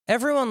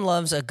Everyone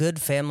loves a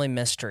good family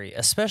mystery,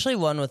 especially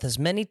one with as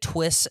many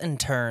twists and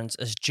turns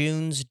as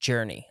June's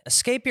Journey.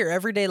 Escape your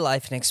everyday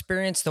life and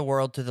experience the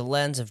world through the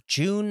lens of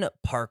June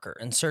Parker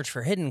and search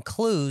for hidden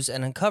clues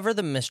and uncover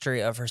the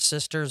mystery of her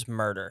sister's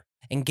murder.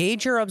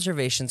 Engage your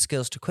observation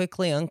skills to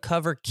quickly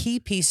uncover key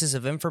pieces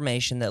of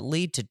information that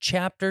lead to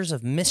chapters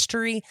of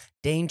mystery,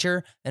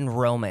 danger, and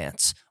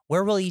romance.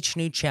 Where will each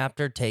new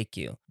chapter take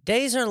you?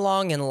 Days are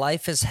long and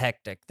life is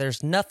hectic.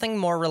 There's nothing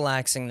more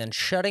relaxing than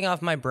shutting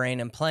off my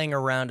brain and playing a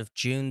round of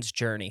June's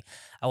Journey.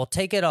 I will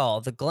take it all,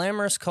 the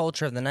glamorous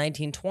culture of the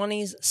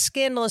 1920s,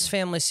 scandalous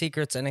family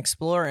secrets, and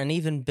explore and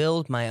even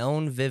build my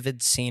own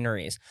vivid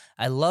sceneries.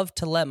 I love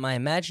to let my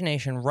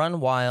imagination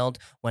run wild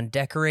when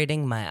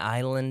decorating my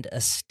island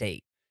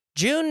estate.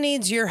 June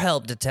needs your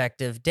help,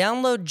 detective.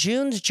 Download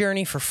June's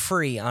Journey for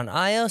free on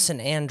iOS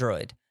and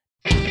Android.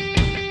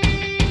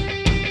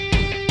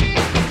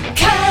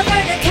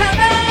 Cover to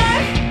cover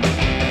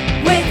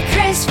with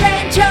Chris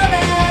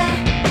Franjola.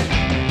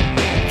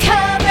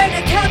 Cover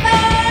to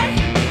cover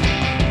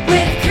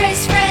with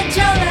Chris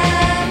Franjola.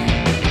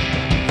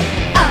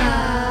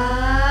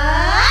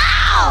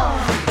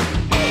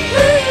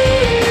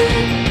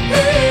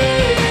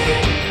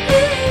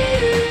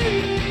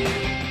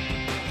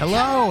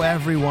 Hello,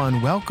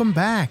 everyone. Welcome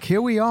back.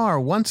 Here we are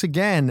once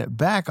again,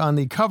 back on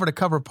the Cover to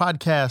Cover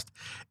podcast.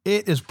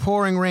 It is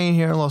pouring rain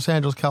here in Los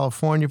Angeles,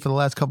 California for the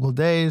last couple of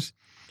days.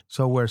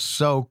 So we're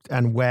soaked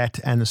and wet,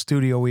 and the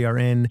studio we are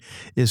in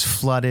is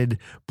flooded,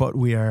 but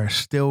we are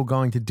still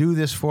going to do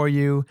this for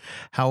you.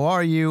 How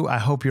are you? I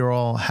hope you're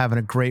all having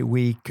a great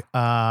week.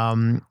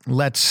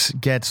 Let's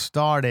get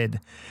started.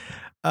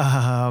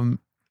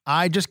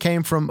 I just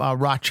came from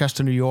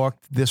Rochester, New York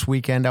this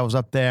weekend. I was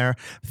up there.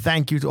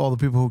 Thank you to all the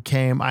people who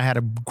came. I had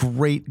a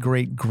great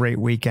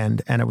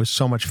weekend, and it was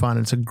so much fun.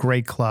 It's a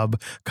great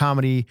club,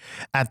 comedy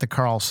at the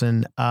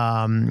Carlson.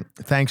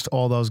 Thanks to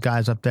all those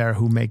guys up there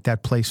who make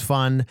that place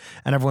fun,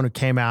 and everyone who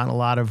came out, a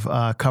lot of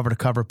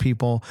cover-to-cover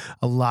people,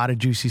 a lot of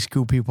Juicy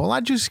Scoop people,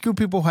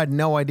 who had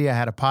no idea I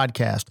had a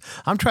podcast.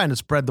 I'm trying to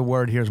spread the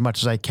word here as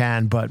much as I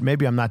can, but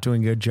maybe I'm not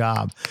doing a good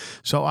job.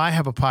 So I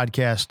have a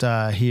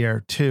podcast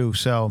here too,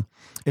 so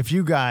if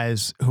you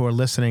guys who are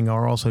listening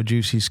are also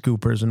Juicy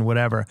Scoopers and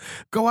whatever,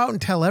 go out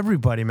and tell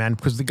everybody, man,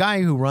 because the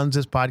guy who runs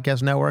this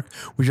podcast network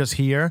was just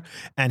here,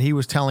 and he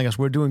was telling us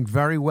we're doing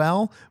very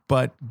well,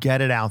 but get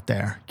it out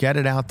there. Get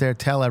it out there.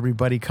 Tell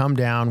everybody, come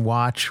down,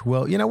 watch.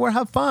 We'll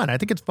have fun. I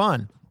think it's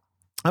fun.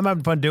 I'm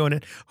having fun doing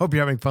it. Hope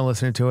you're having fun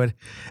listening to it.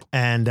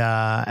 And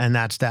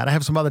that's that. I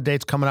have some other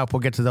dates coming up. We'll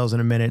get to those in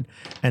a minute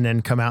and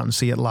then come out and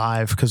see it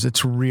live because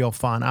it's real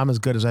fun. I'm as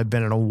good as I've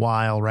been in a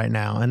while right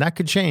now. And that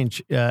could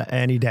change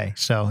any day.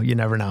 So you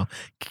never know.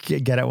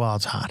 Get it while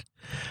it's hot.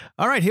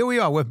 All right, here we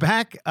are. We're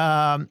back.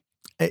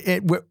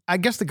 I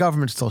guess the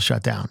government's still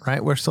shut down,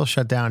 right? We're still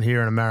shut down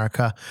here in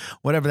America,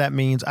 whatever that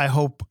means. I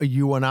hope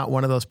you are not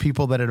one of those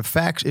people that it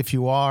affects. If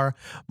you are,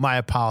 my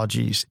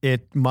apologies.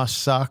 It must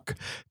suck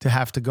to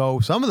have to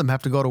go. Some of them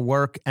have to go to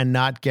work and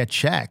not get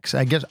checks.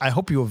 I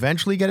hope you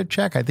eventually get a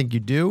check. I think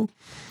you do.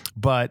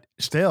 But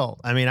still,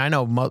 I mean, I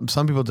know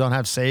some people don't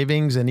have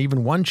savings, and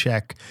even one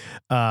check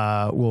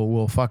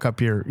will fuck up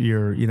your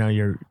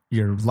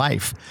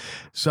life.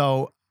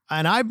 So.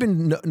 And I've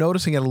been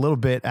noticing it a little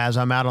bit as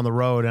I'm out on the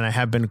road, and I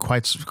have been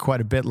quite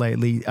a bit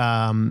lately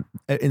in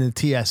the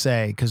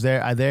TSA because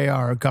they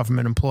are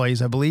government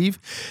employees, I believe,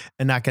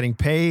 and not getting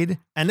paid.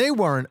 And they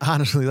weren't,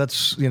 honestly.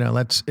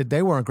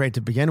 They weren't great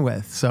to begin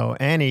with. So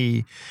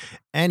any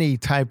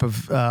type of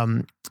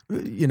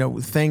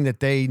thing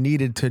that they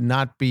needed to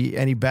not be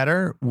any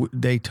better,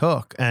 they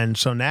took. And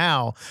so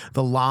now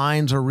the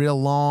lines are real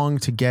long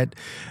to get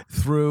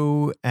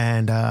through,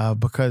 and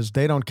because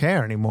they don't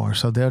care anymore,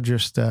 so they'll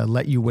just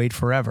let you wait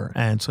forever.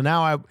 And so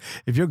now,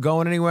 if you're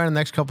going anywhere in the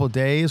next couple of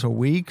days or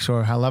weeks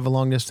or however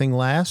long this thing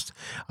lasts,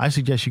 I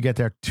suggest you get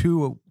there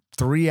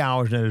 2-3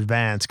 hours in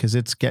advance because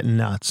it's getting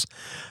nuts.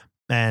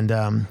 And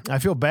I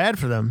feel bad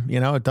for them.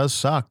 It does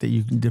suck that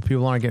the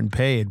people aren't getting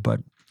paid, but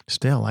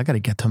still, I got to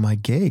get to my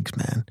gigs,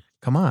 man.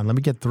 Come on, let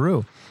me get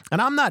through.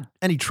 And I'm not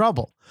any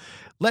trouble.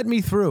 Let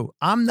me through.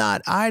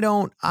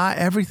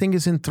 Everything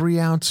is in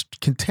 3-ounce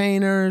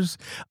containers.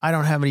 I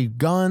don't have any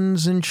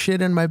guns and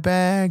shit in my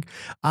bag.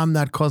 I'm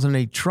not causing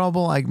any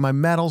trouble. My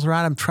medals are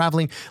out. I'm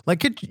traveling.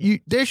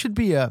 There should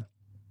be a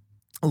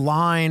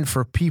line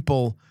for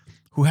people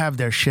who have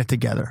their shit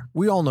together.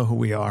 We all know who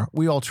we are.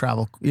 We all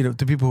travel,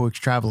 to people who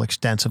travel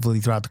extensively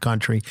throughout the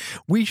country.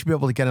 We should be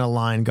able to get in a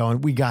line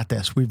going, we got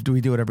this. We do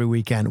it every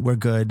weekend. We're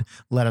good.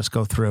 Let us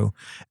go through.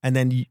 And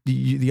then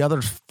the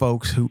other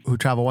folks who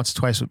travel once or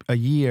twice a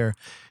year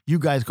you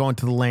guys go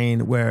into the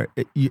lane where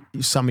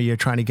some of you are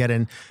trying to get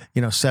in,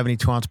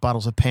 72-ounce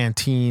bottles of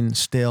Pantene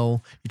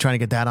still. You're trying to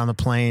get that on the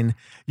plane.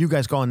 You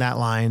guys go in that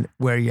line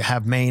where you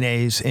have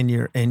mayonnaise in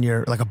your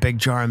like a big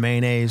jar of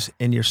mayonnaise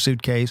in your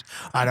suitcase.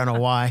 I don't know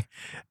why.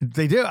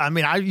 They do. I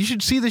mean, you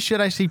should see the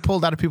shit I see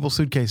pulled out of people's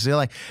suitcases. They're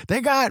like,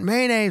 they got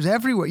mayonnaise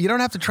everywhere. You don't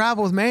have to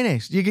travel with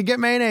mayonnaise. You could get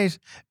mayonnaise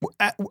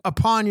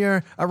upon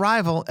your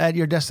arrival at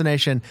your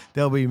destination.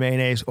 There'll be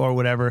mayonnaise or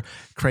whatever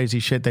crazy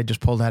shit they just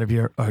pulled out of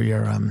your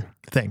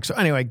thing. So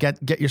anyway, get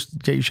your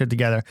shit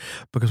together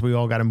because we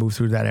all got to move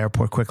through that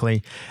airport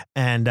quickly,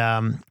 and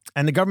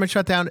the government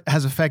shutdown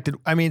has affected.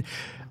 I mean,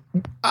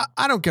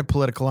 I don't get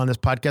political on this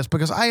podcast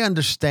because I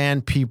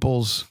understand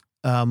people's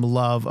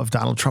love of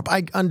Donald Trump.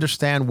 I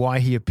understand why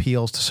he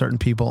appeals to certain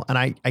people, and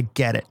I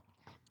get it.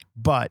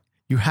 But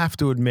you have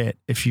to admit,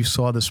 if you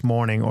saw this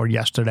morning or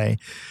yesterday,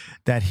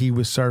 that he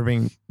was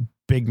serving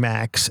Big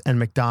Macs and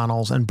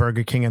McDonald's and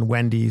Burger King and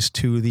Wendy's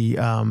to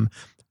the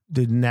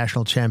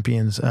national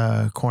champions,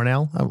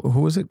 Cornell.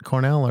 Who was it?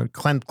 Cornell or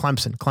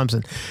Clemson?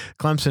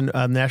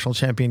 Clemson, national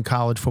champion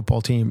college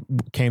football team,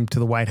 came to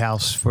the White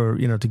House for,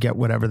 to get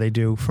whatever they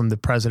do from the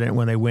president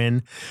when they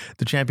win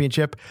the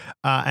championship.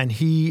 And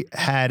he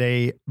had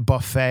a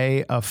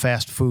buffet of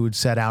fast food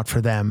set out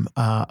for them,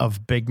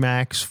 of Big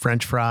Macs,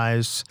 French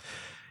fries.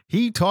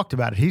 He talked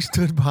about it. He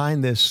stood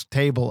behind this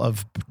table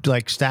of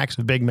like stacks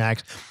of Big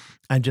Macs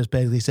and just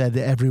basically said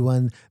to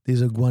everyone,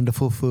 these are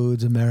wonderful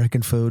foods,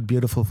 American food,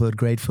 beautiful food,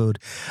 great food,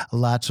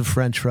 lots of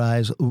French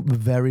fries,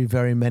 very,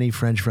 very many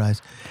French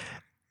fries.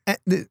 And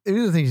here's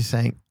the thing he's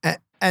saying,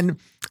 and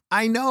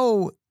I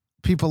know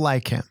people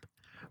like him,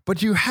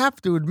 but you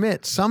have to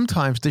admit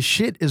sometimes the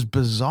shit is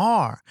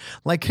bizarre.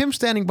 Like him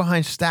standing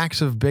behind stacks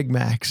of Big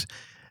Macs,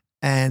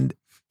 and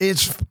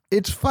it's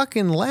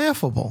fucking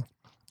laughable.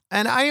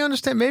 And I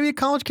understand maybe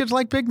college kids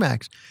like Big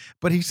Macs,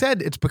 but he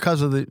said it's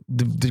because of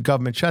the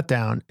government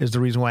shutdown is the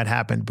reason why it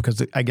happened,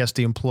 because I guess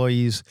the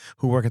employees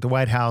who work at the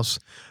White House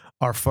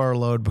are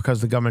furloughed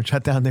because the government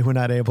shutdown. They were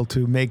not able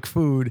to make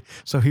food.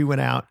 So he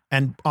went out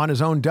and on his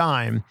own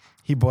dime,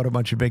 he bought a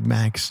bunch of Big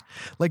Macs.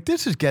 Like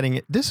this is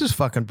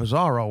fucking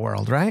bizarro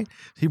world, right?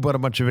 He bought a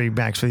bunch of Big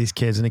Macs for these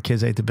kids and the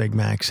kids ate the Big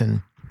Macs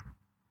and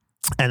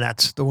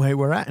that's the way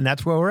we're at. And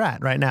that's where we're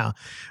at right now.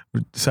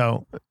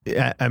 So,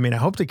 I mean, I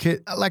hope the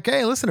kid, like,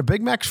 hey, listen, a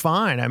Big Mac's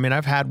fine. I mean,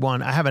 I've had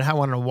one. I haven't had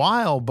one in a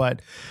while,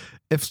 but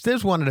if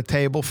there's one at a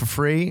table for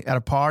free at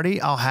a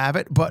party, I'll have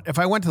it. But if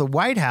I went to the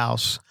White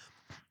House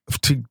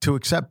to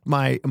accept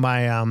my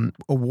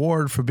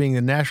award for being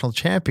the national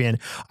champion,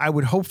 I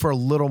would hope for a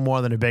little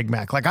more than a Big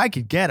Mac. Like I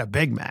could get a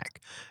Big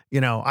Mac.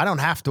 I don't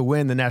have to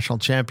win the national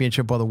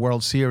championship or the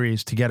World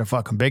Series to get a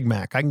fucking Big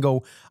Mac.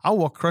 I'll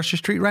walk across the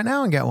street right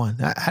now and get one.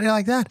 How do you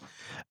like that?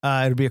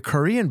 It'll be a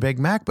Korean Big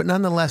Mac, but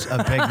nonetheless a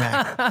Big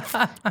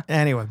Mac.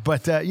 Anyway,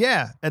 but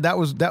yeah, that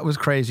was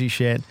crazy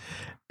shit.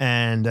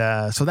 And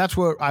so that's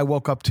where I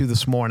woke up to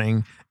this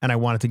morning, and I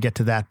wanted to get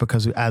to that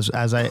because as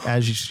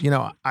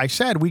I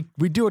said,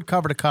 we do it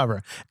cover to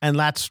cover, and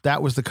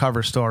that was the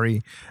cover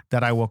story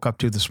that I woke up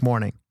to this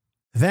morning.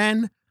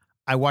 Then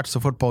I watched the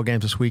football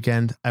games this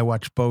weekend. I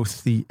watched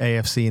both the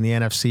AFC and the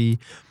NFC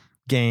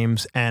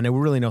games, and there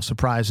were really no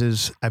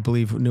surprises. I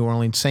believe New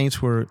Orleans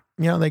Saints were,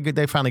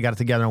 they finally got it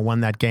together and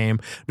won that game.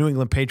 New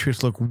England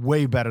Patriots look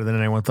way better than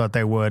anyone thought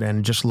they would,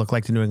 and just looked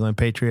like the New England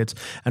Patriots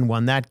and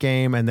won that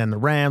game. And then the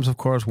Rams, of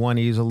course, won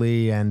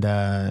easily. And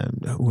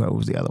who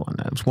was the other one?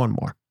 There was one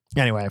more.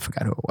 Anyway, I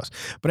forgot who it was.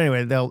 But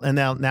anyway,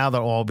 now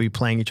they'll all be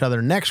playing each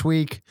other next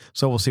week,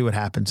 so we'll see what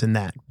happens in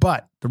that.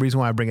 But the reason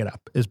why I bring it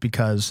up is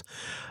because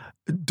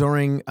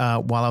during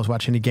while I was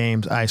watching the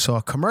games, I saw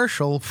a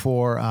commercial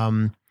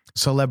for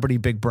Celebrity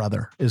Big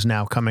Brother is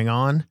now coming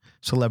on.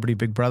 Celebrity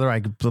Big Brother, I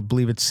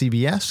believe it's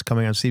CBS,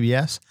 coming on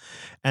CBS.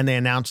 And they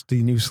announced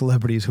the new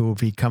celebrities who will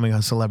be coming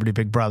on Celebrity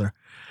Big Brother.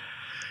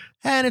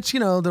 And it's,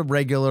 the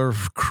regular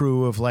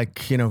crew of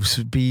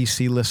B,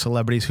 C-list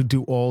celebrities who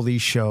do all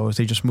these shows.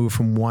 They just move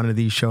from one of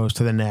these shows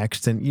to the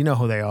next. And you know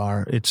who they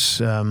are.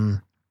 It's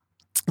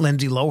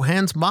Lindsay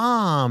Lohan's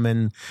mom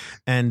and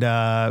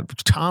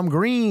Tom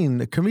Green,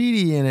 the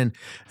comedian, and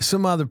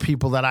some other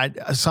people that I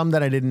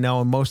didn't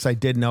know, and most I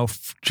did know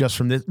just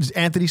from this.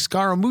 Anthony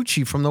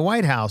Scaramucci from the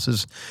White House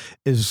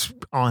is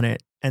on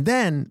it. And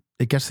then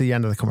it gets to the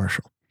end of the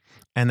commercial,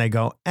 and they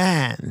go,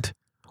 and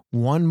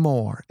one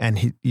more,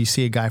 and you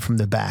see a guy from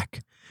the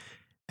back,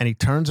 and he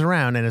turns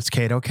around, and it's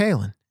Kato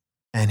Kaelin.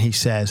 And he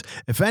says,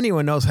 if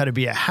anyone knows how to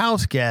be a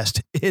house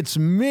guest, it's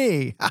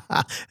me.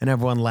 And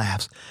everyone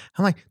laughs.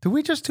 I'm like, did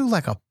we just do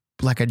like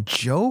a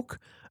joke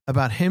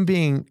about him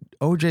being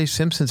O.J.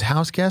 Simpson's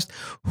house guest?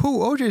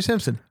 Who? O.J.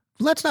 Simpson.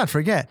 Let's not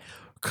forget.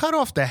 Cut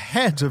off the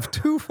heads of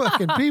two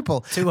fucking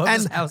people. Two of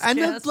his house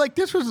guests. Then,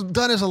 this was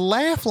done as a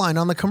laugh line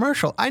on the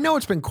commercial. I know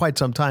it's been quite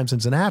some time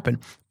since it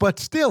happened, but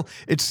still,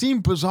 it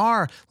seemed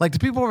bizarre. Like the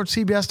people over at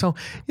CBS told,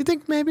 you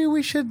think maybe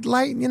we should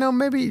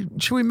maybe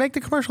should we make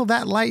the commercial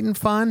that light and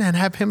fun and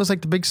have him as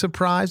like the big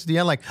surprise at the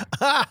end? Like,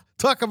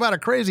 talk about a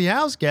crazy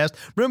house guest.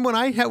 Remember when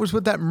I was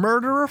with that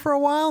murderer for a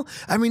while?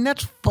 I mean,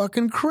 that's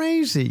fucking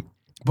crazy.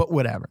 But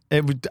whatever.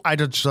 I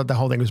just thought the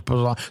whole thing was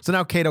bizarre. So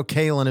now Kato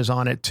Kaelin is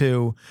on it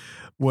too,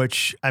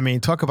 which, I mean,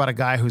 talk about a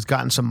guy who's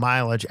gotten some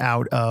mileage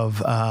out of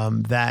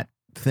that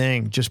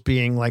thing, just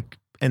being like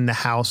in the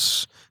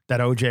house that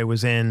OJ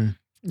was in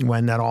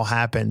when that all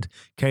happened.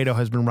 Kato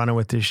has been running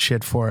with this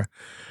shit for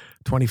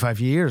 25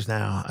 years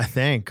now, I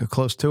think, or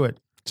close to it.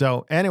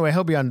 So anyway,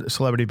 he'll be on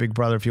Celebrity Big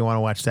Brother if you want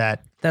to watch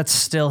that. That's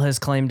still his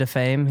claim to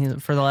fame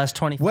for the last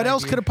 25 What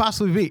else years. could it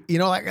possibly be? You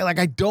know, like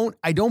I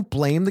don't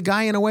blame the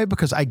guy in a way,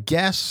 because I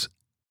guess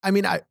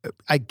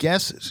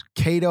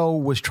Kato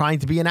was trying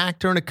to be an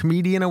actor and a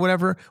comedian or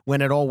whatever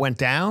when it all went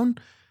down.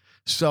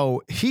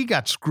 So he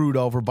got screwed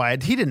over by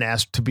it. He didn't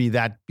ask to be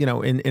that,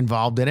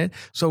 involved in it.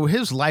 So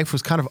his life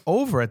was kind of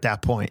over at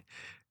that point,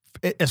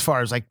 as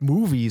far as like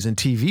movies and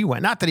TV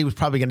went. Not that he was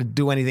probably going to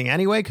do anything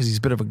anyway, because he's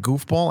a bit of a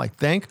goofball, I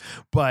think.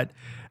 But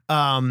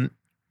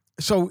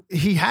so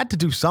he had to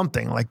do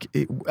something. Like,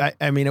 it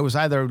was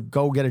either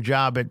go get a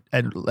job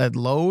at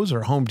Lowe's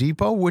or Home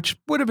Depot, which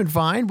would have been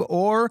fine,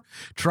 or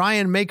try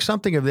and make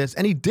something of this.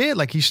 And he did.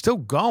 Like, he's still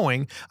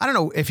going. I don't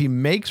know if he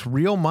makes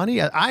real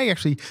money. I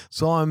actually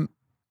saw him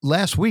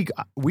last week.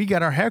 We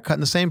got our hair cut in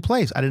the same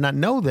place. I did not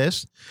know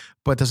this,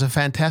 but there's a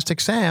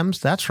Fantastic Sam's.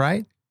 That's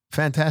right.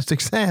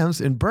 Fantastic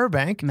Sam's in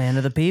Burbank. Man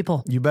of the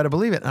people. You better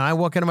believe it. And I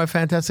walk into my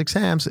Fantastic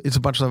Sam's. It's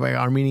a bunch of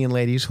Armenian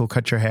ladies who'll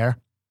cut your hair.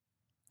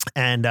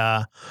 And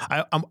I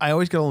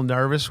always get a little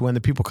nervous when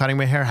the people cutting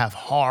my hair have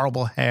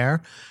horrible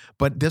hair.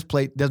 But this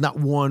place, there's not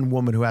one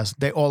woman who has,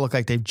 they all look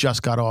like they've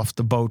just got off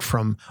the boat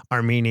from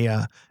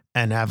Armenia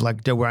and have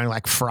like, they're wearing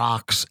like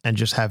frocks and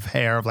just have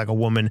hair of like a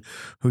woman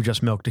who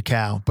just milked a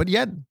cow. But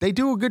yet they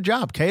do a good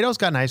job. Kato's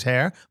got nice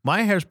hair.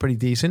 My hair's pretty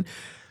decent.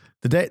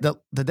 The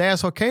day I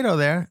saw Kato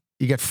there,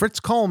 you get Fritz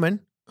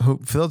Coleman, who,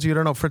 for those of you who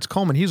don't know Fritz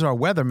Coleman, he's our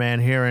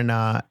weatherman here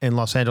in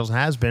Los Angeles and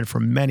has been for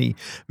many,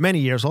 many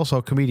years, also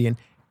a comedian.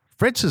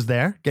 Fritz is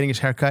there getting his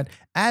haircut,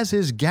 as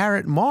is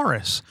Garrett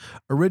Morris,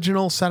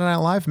 original Saturday Night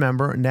Live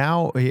member.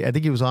 Now, I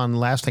think he was on,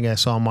 last thing I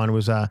saw him on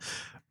was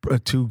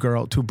Two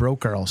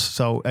Broke Girls.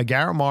 So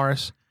Garrett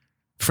Morris,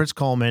 Fritz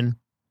Coleman,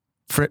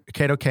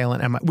 Kato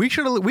Kaelin, and we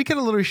could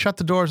have literally shut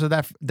the doors of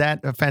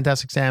that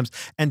Fantastic Sam's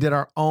and did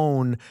our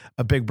own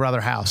Big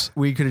Brother house.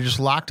 We could have just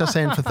locked us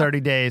in for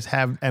 30 days,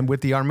 and with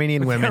the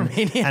Armenian women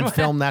and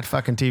filmed that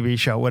fucking TV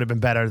show. Would have been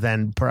better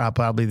than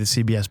probably the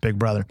CBS Big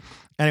Brother.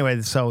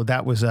 Anyway, so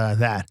that was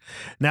that.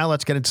 Now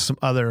let's get into some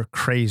other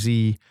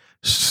crazy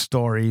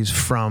stories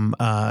from,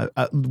 we're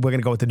going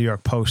to go with the New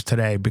York Post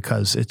today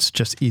because it's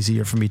just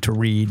easier for me to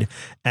read,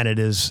 and it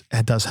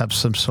does have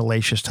some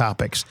salacious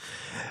topics.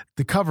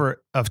 The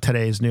cover of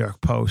today's New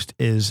York Post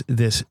is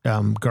this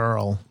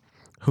girl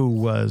who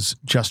was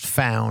just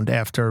found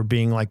after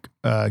being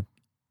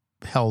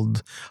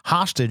held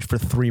hostage for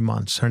 3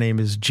 months. Her name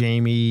is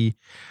Jamie.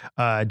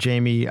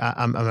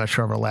 I'm not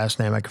sure of her last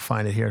name. I could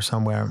find it here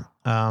somewhere.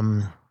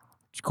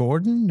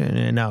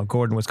 Gordon? No,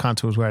 Gordon,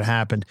 Wisconsin was where it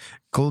happened.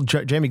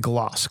 Jamie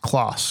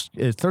Kloss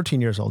is 13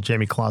 years old.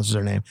 Jamie Kloss is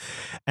her name.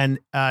 And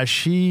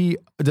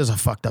there's a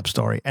fucked up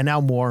story. And now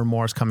more and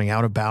more is coming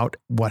out about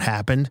what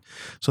happened.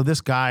 So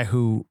this guy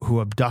who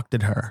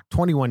abducted her,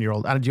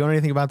 21-year-old. Do you know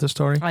anything about this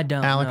story? I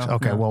don't. Alex? No,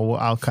 okay, no. well,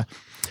 I'll cut.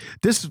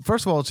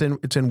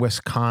 It's in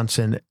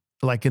Wisconsin,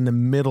 like in the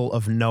middle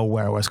of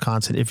nowhere,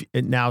 Wisconsin.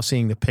 Now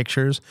seeing the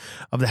pictures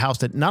of the house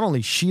that not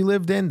only she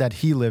lived in, that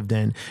he lived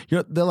in,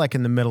 they're like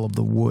in the middle of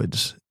the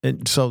woods.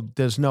 And so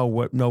there's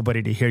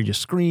nobody to hear you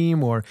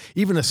scream or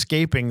even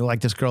escaping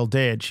like this girl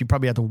did. She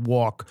probably had to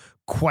walk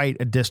quite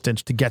a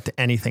distance to get to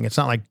anything. It's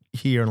not like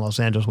here in Los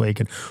Angeles where you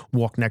can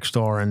walk next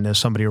door and there's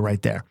somebody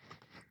right there.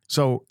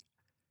 So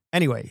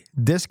anyway,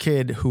 this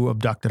kid who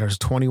abducted her is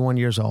 21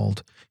 years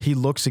old. He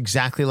looks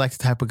exactly like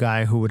the type of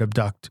guy who would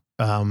abduct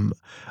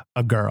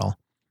a girl.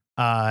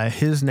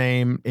 His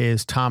name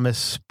is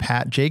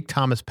Jake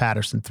Thomas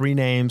Patterson. 3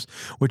 names,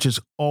 which is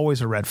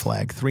always a red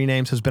flag. 3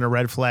 names has been a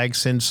red flag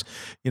since,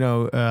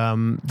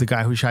 the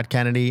guy who shot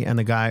Kennedy and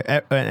the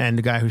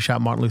guy who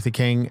shot Martin Luther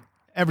King.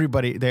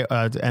 Everybody,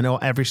 I know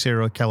every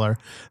serial killer,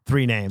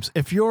 3 names.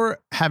 If you're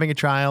having a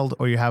child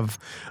or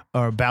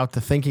are about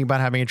to thinking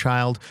about having a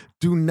child,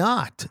 do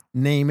not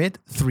name it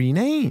 3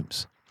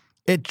 names.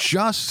 It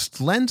just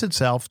lends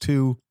itself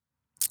to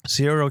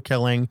serial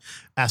killing,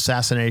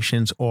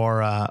 assassinations,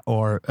 or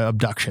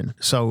abduction.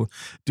 So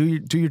do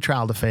your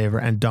child a favor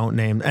and don't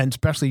name, and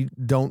especially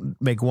don't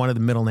make one of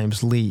the middle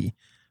names Lee,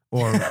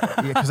 or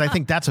because I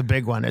think that's a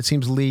big one. It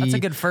seems Lee. That's a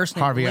good first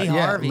name. Harvey,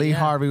 Lee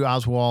Harvey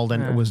Oswald,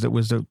 and it was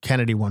the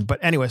Kennedy one. But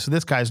anyway, so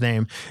this guy's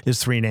name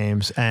is 3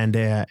 names, and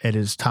it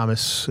is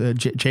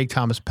Jake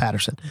Thomas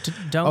Patterson.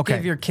 Don't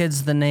give your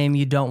kids the name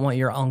you don't want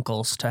your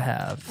uncles to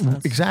have.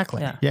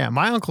 Exactly. Yeah,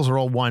 my uncles are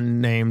all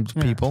one-named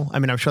people. I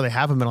mean, I'm sure they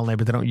have a middle name,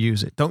 but they don't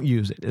use it. Don't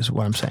use it is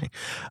what I'm saying.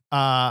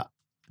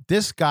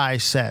 This guy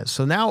says,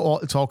 so now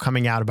it's all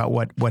coming out about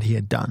what he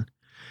had done.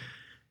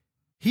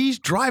 He's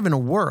driving to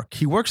work.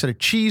 He works at a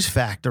cheese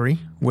factory,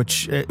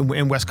 which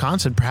in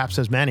Wisconsin perhaps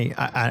has many.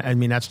 I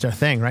mean, that's their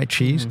thing, right?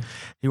 Cheese. Mm-hmm.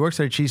 He works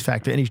at a cheese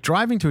factory, and he's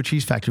driving to a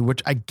cheese factory,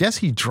 which I guess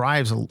he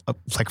drives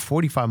like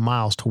 45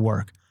 miles to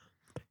work.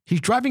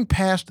 He's driving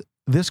past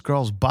this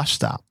girl's bus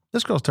stop.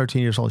 This girl's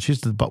 13 years old.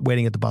 She's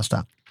waiting at the bus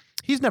stop.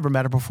 He's never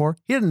met her before.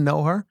 He didn't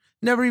know her.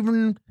 Never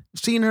even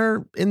seen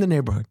her in the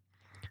neighborhood.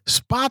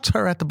 Spots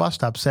her at the bus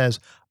stop, says,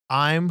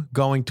 I'm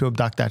going to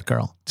abduct that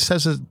girl.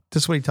 Says this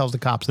is what he tells the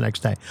cops the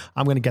next day.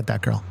 I'm going to get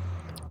that girl.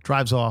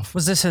 Drives off.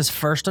 Was this his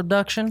first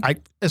abduction?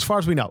 As far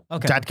as we know,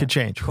 that could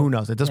change. Who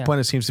knows? At this point,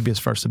 it seems to be his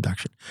first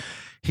abduction.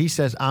 He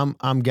says,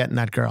 I'm getting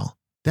that girl.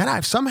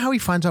 Then somehow he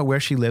finds out where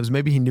she lives.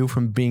 Maybe he knew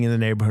from being in the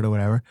neighborhood or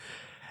whatever.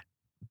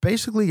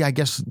 Basically, I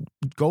guess,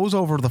 goes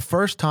over the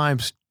first time,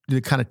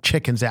 kind of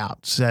chickens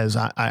out, says,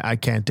 I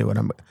can't do it.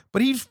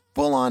 But he's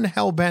full on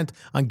hell bent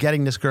on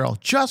getting this girl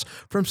just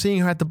from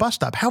seeing her at the bus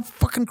stop. How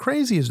fucking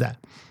crazy is that?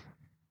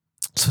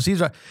 So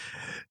Caesar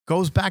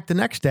goes back the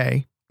next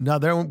day. Now,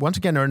 they're in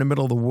the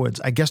middle of the woods.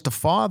 I guess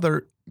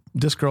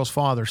this girl's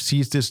father,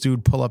 sees this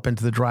dude pull up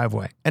into the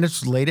driveway. And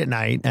it's late at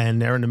night,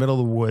 and they're in the middle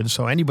of the woods,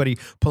 so anybody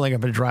pulling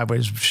up in the driveway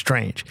is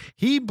strange.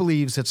 He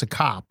believes it's a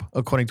cop,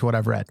 according to what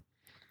I've read.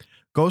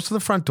 Goes to the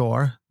front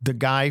door. The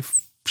guy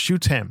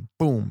shoots him.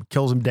 Boom.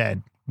 Kills him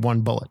dead.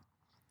 1 bullet.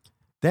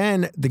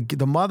 Then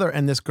the mother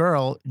and this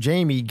girl,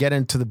 Jamie, get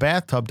into the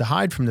bathtub to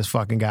hide from this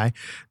fucking guy.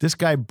 This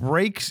guy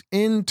breaks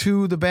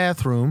into the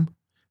bathroom,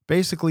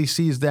 basically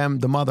sees the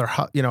mother,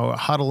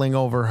 huddling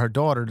over her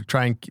daughter to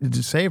try and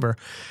save her.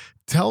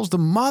 Tells the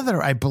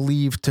mother, I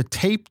believe, to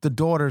tape the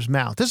daughter's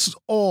mouth. This is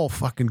all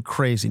fucking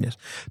craziness.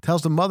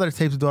 Tells the mother to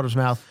tape the daughter's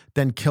mouth,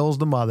 then kills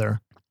the mother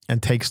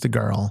and takes the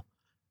girl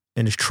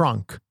in his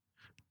trunk.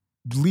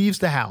 Leaves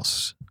the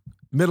house,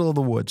 middle of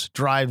the woods,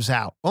 drives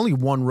out. Only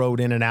one road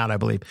in and out, I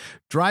believe.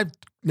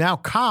 Now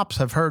cops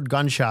have heard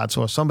gunshots,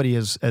 or somebody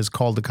has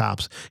called the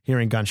cops,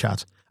 hearing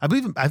gunshots. I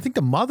think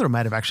the mother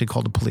might have actually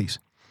called the police.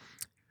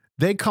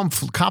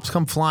 Cops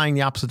come flying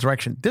the opposite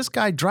direction. This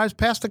guy drives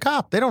past the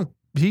cop.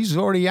 He's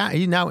already out.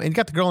 He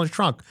got the girl in his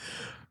trunk.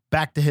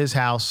 Back to his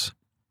house,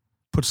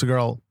 puts the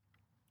girl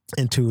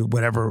into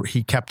whatever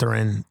he kept her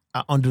in.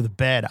 Under the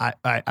bed.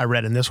 I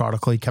read in this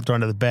article, he kept her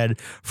under the bed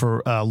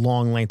for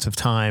long lengths of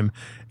time,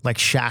 like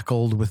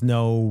shackled with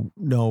no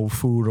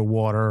food or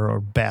water or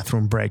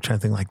bathroom breaks or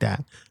anything like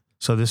that.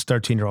 So this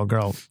 13-year-old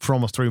girl, for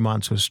almost 3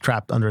 months, was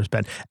trapped under his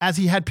bed as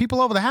he had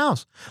people over the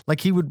house.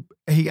 Like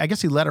I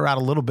guess he let her out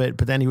a little bit,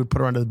 but then he would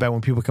put her under the bed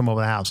when people come over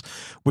the house,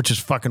 which is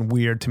fucking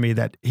weird to me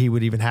that he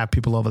would even have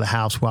people over the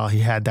house while he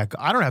had that.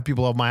 I don't have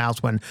people over my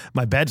house when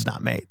my bed's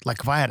not made. Like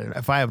if I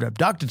had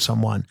abducted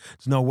someone,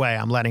 there's no way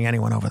I'm letting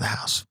anyone over the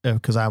house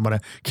because I'm going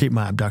to keep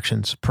my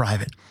abductions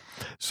private.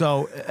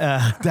 So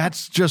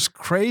that's just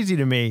crazy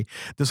to me,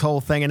 this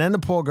whole thing. And then the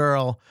poor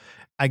girl,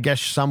 I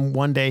guess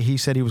one day he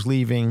said he was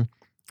leaving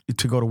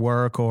to go to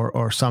work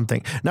or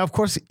something. Now, of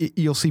course,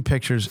 you'll see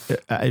pictures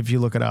if you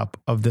look it up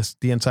of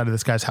the inside of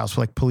this guy's house,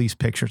 like police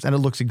pictures, and it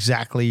looks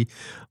exactly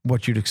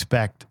what you'd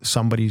expect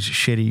somebody's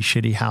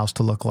shitty house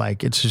to look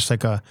like. It's just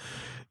like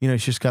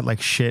it's just got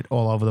like shit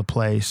all over the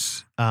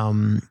place.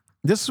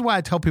 This is why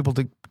I tell people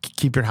to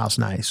keep your house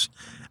nice.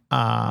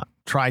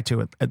 Try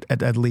to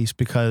at least,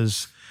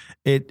 because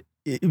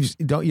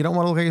you don't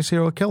want to look like a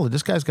serial killer.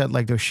 This guy's got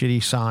like those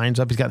shitty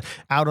signs up. He's got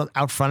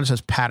out front, it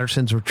says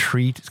Patterson's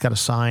Retreat. He's got a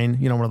sign,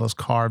 one of those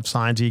carved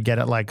signs you get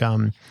at like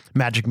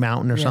Magic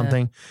Mountain or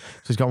something.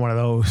 So he's got one of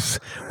those,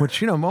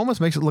 which almost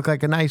makes it look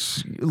like a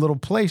nice little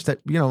place that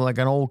like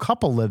an old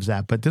couple lives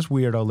at. But this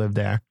weirdo lived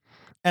there,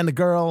 and the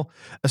girl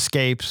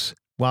escapes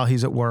while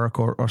he's at work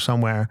or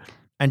somewhere,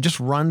 and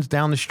just runs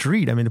down the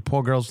street. I mean, the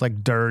poor girl's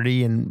like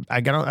dirty, and I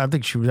don't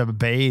think she would ever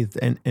bathed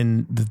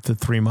in the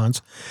 3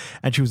 months,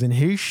 and she was in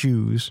his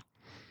shoes.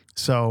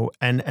 So,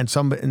 and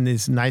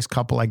this nice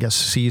couple, I guess,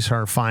 sees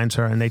her, finds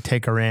her, and they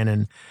take her in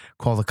and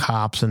call the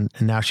cops, and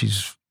now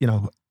she's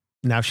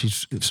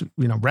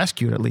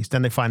rescued at least.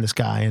 Then they find this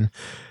guy,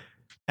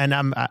 and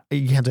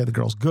you can't say the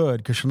girl's good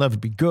because she'll never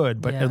be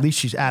good, but at least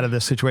she's out of the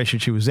situation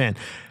she was in.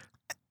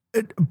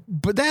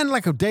 But then,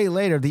 like a day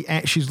later,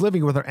 she's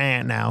living with her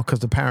aunt now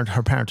because her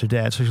parents are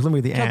dead. So she's living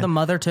with the aunt. Killed the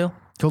mother too?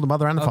 Killed the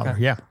mother and the father.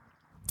 Yeah.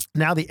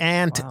 Now the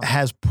aunt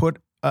has put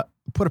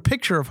a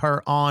picture of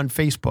her on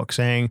Facebook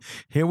saying,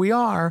 "Here we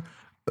are.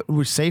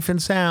 We're safe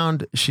and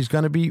sound. She's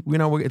going to be,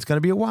 it's going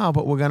to be a while,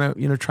 but we're going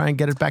to, try and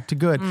get it back to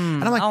good."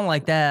 And I'm like, I don't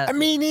like that. I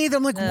mean, neither.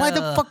 I'm like, why the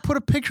fuck put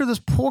a picture of this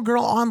poor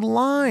girl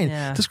online?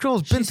 Yeah. This girl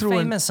has been through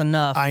famous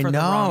enough. I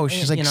know.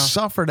 She's like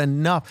suffered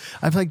enough.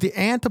 I feel like the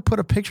aunt to put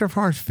a picture of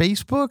her on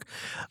Facebook,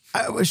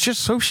 it was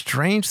just so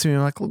strange to me.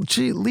 I'm like,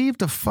 gee, leave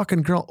the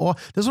fucking girl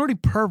off. There's already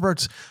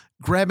perverts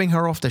grabbing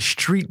her off the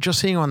street, just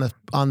seeing her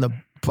on the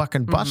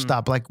fucking bus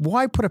stop. Like,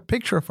 why put a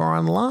picture of her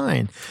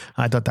online?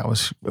 I thought that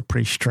was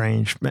pretty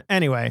strange. But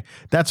anyway,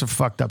 that's a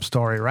fucked up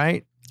story,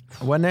 right?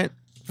 Wasn't it?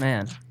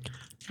 Man,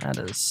 that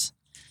is.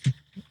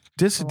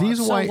 These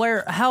are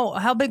why.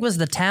 How big was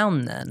the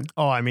town then?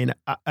 Oh, I mean,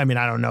 I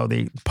don't know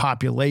the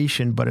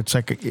population, but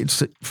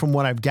it's from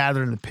what I've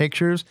gathered in the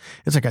pictures,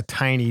 it's like a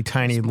tiny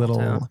little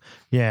town.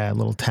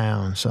 Little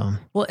town. So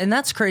well, and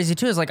that's crazy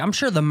too. Is like I'm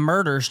sure the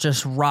murders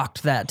just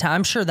rocked that town.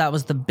 I'm sure that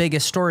was the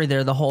biggest story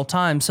there the whole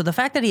time. So the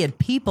fact that he had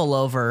people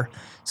over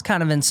is It's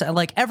kind of insane.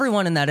 Like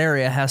everyone in that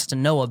area has to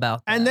know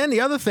about that. And then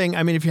the other thing,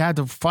 I mean, if you had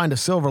to find a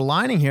silver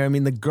lining here, I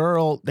mean,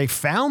 they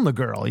found the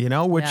girl,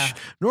 which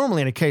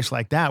normally in a case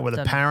like that where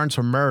the parents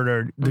are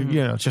murdered,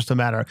 it's just a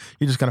matter,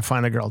 you're just going to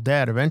find the girl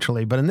dead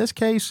eventually. But in this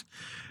case,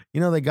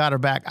 they got her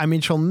back. I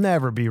mean, she'll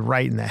never be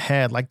right in the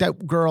head. Like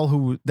that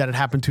girl that had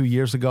happened 2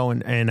 years ago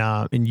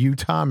in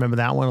Utah. Remember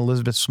that one,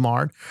 Elizabeth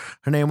Smart?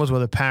 Her name was with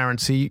her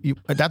parents. See,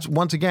 that's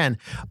once again,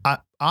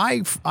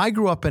 I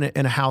grew up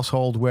in a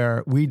household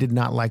where we did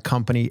not like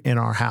company in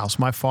our house.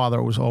 My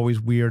father was always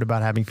weird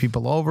about having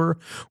people over.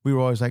 We were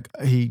always like,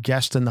 he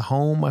guessed in the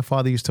home. My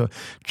father used to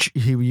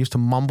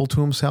mumble to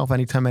himself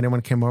anytime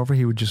anyone came over.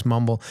 He would just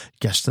mumble,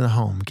 guest in the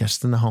home,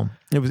 guest in the home.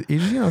 It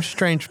was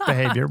strange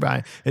behavior,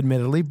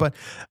 admittedly, but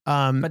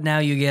now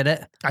you get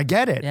it. I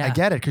get it. Yeah. I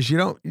get it because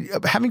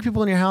having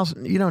people in your house,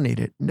 you don't need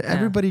it.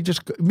 Everybody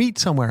just meet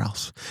somewhere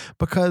else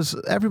because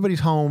everybody's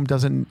home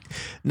doesn't,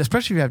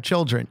 especially if you have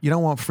children, you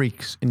don't want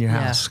freaks in your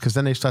house because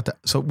then they start to.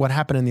 So what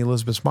happened in the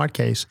Elizabeth Smart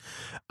case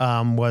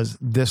was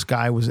this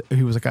guy was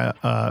like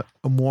a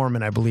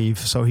Mormon, I believe.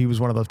 So he was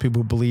one of those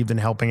people who believed in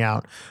helping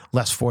out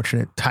less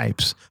fortunate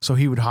types. So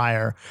he would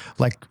hire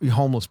like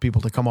homeless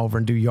people to come over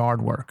and do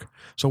yard work.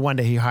 So one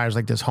day he hires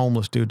like this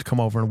homeless dude to come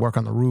over and work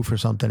on the roof or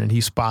something, and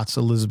he spots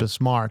Elizabeth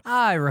Smart.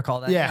 I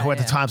recall that. Yeah, who at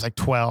the time's like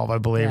 12, I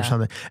believe, or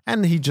something.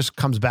 And he just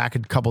comes back a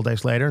couple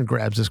days later and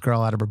grabs this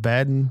girl out of her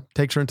bed and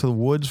takes her into the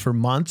woods for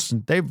months.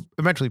 And they've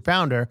eventually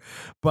found her,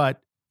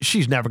 but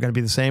she's never going to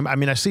be the same. I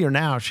mean, I see her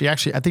now. I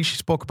think she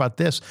spoke about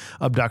this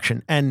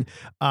abduction. And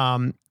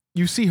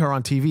you see her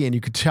on TV and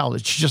you could tell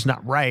that she's just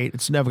not right.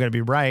 It's never going to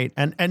be right.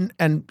 And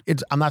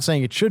I'm not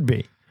saying it should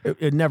be.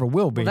 It never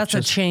will be. Well, that's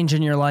a change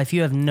in your life.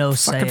 You have no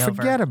say over. Fucking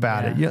forget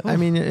about it. I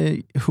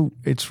mean,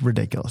 it's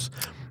ridiculous.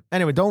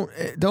 Anyway,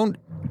 don't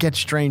get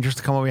strangers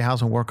to come over your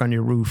house and work on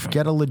your roof.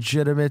 Get a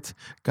legitimate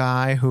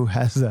guy who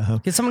has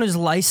get someone who's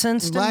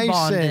licensed and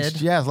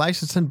bonded. Yes,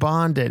 licensed and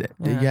bonded.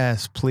 Yeah.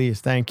 Yes,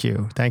 please. Thank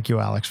you,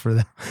 Alex, for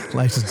that.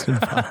 Licensed and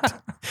bonded.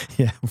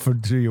 Yeah,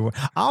 do your work.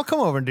 I'll come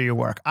over and do your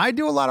work. I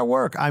do a lot of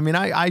work. I mean,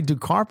 I do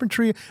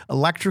carpentry,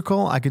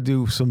 electrical. I could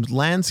do some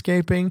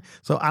landscaping.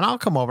 And I'll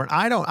come over.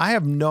 I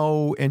have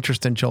no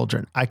interest in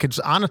children. I can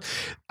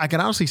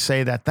honestly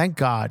say that. Thank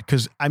God,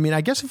 because I mean, I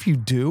guess if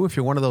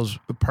you're one of those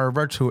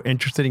perverts who are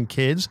interested in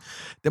kids,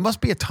 there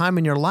must be a time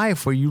in your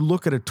life where you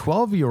look at a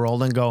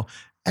 12-year-old and go,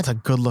 that's a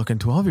good looking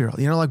 12-year-old,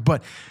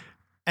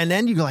 and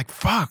then you go like,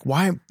 fuck,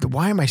 why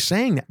am I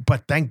saying that?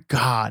 But thank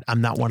God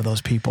I'm not one of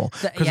those people.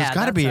 Because it's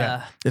got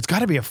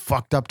to be a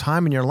fucked up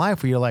time in your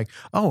life where you're like,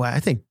 oh, I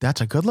think that's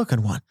a good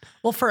looking one.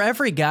 Well, for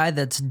every guy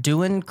that's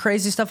doing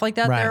crazy stuff like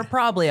that, there are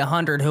probably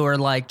 100 who are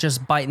like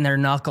just biting their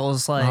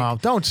knuckles. Like, oh,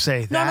 don't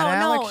say that,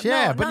 Alex.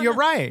 But you're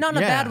right. Not in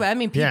a bad way. I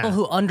mean, people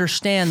who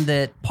understand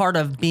that part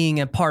of being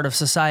a part of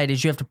society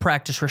is you have to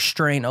practice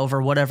restraint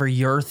over whatever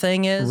your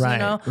thing is.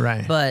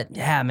 Right. But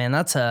yeah, man,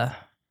 that's a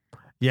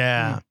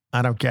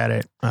I don't get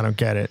it.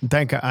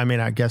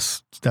 I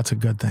guess that's a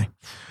good thing.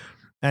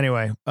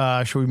 Anyway,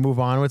 should we move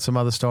on with some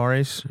other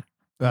stories?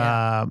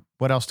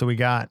 What else do we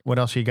got? What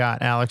else you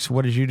got, Alex?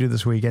 What did you do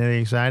this week?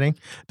 Anything exciting?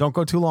 Don't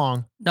go too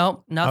long.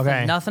 Nope, nothing.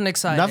 Okay. Nothing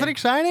exciting. Nothing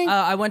exciting?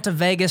 I went to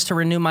Vegas to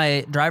renew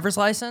my driver's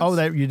license. Oh,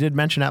 that you did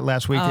mention that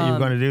last week that you were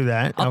going to do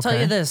that. I'll tell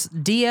you this: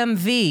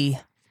 DMV,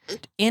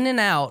 in and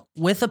out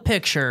with a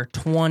picture,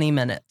 20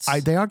 minutes.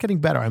 They are getting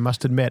better, I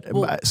must admit.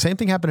 Same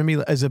thing happened to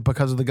me. Is it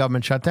because of the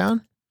government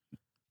shutdown?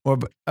 Or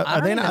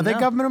are they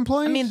government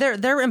employees? I mean,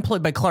 they're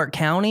employed by Clark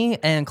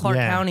County, and Clark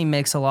County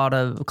makes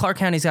Clark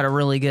County's got a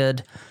really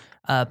good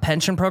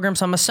pension program.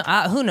 So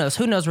who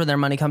knows where their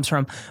money comes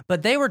from?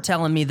 But they were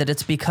telling me that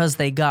it's because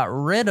they got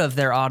rid of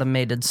their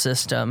automated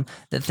system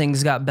that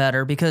things got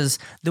better. Because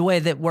the way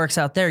that works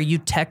out there, you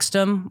text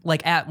them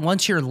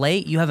once you're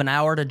late, you have an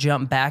hour to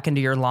jump back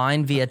into your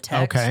line via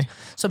text. Okay.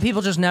 So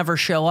people just never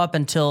show up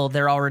until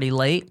they're already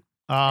late.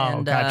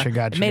 Oh, gotcha.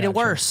 It made it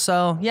worse.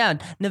 So, yeah,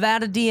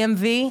 Nevada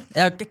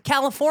DMV,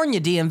 California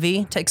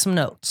DMV, take some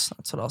notes.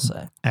 That's what I'll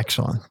say.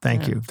 Excellent.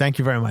 Thank you. Thank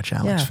you very much,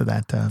 Alex, for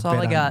that. That's all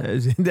I got.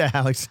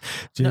 Alex,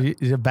 a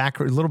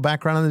little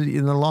background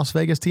in the Las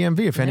Vegas DMV.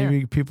 If any of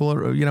you people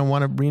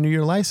want to renew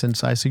your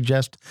license, I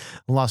suggest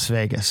Las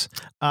Vegas.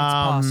 It's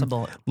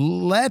possible.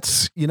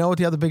 You know what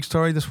the other big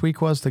story this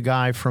week was? The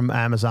guy from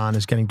Amazon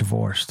is getting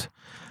divorced.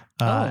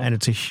 And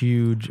it's a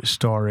huge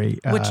story.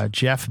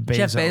 Jeff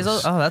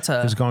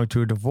Bezos is going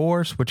through a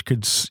divorce, which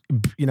could,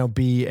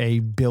 be a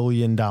 $1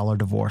 billion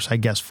divorce, I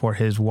guess, for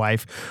his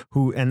wife,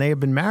 and they have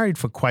been married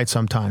for quite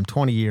some time,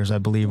 20 years, I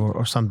believe,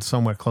 or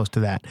somewhere close to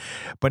that.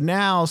 But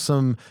now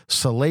some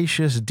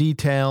salacious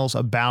details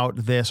about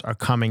this are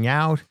coming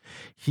out.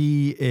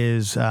 He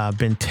is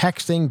been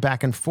texting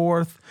back and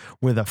forth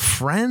with a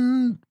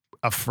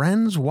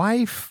friend's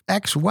wife,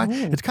 ex-wife.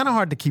 It's kind of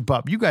hard to keep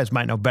up. You guys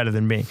might know better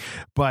than me,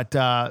 but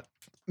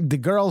the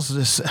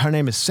girl's, her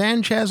name is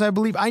Sanchez, I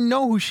believe. I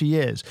know who she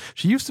is.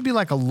 She used to be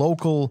like a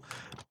local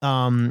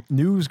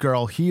news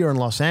girl here in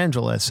Los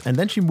Angeles, and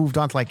then she moved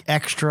on to like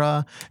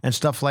Extra and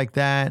stuff like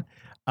that.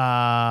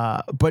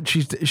 But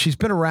she's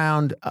been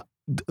around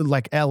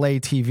like LA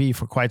TV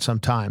for quite some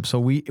time. So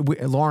we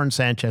Lauren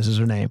Sanchez is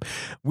her name.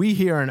 We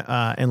here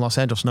in Los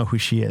Angeles know who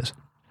she is.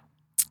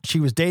 She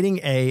was dating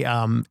a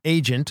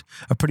agent,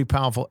 a pretty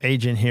powerful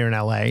agent here in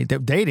LA. They're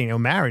dating, they were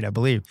married, I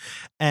believe.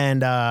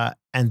 And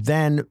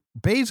then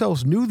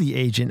Bezos knew the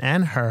agent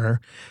and her.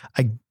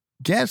 I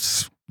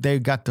guess they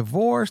got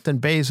divorced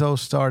and Bezos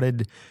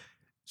started.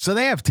 So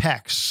they have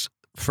texts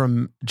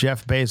from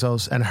Jeff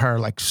Bezos and her,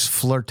 like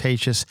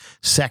flirtatious,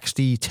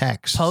 sexty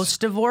texts.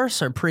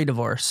 Post-divorce or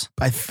pre-divorce?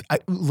 A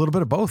little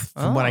bit of both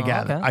from what I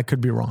gather. Okay. I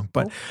could be wrong.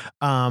 But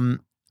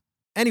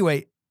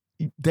anyway,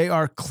 they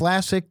are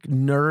classic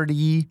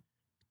nerdy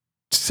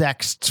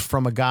sexts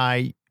from a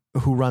guy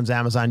who runs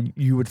Amazon.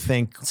 You would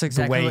think That's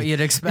exactly what you'd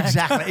expect.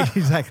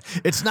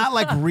 Exactly. It's not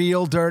like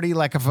real dirty,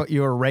 like if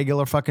you're a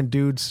regular fucking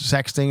dude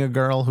sexting a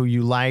girl who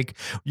you like.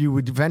 You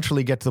would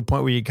eventually get to the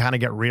point where you kind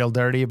of get real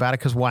dirty about it,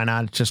 because why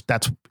not? It's just,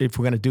 that's, if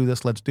we're going to do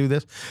this, let's do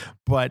this.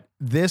 But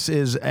this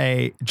is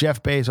a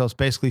Jeff Bezos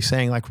basically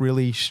saying like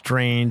really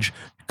strange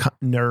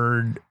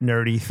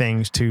nerdy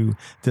things to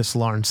this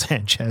Lauren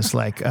Sanchez,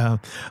 like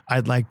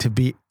I'd like to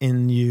be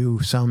in you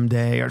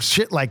someday or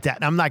shit like that.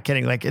 And I'm not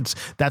kidding. Like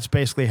that's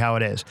basically how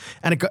it is.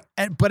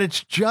 But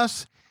it's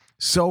just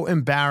so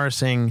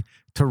embarrassing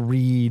to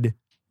read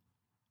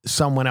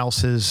someone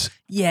else's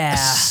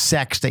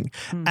sexting.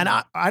 And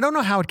I don't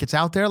know how it gets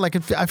out there. Like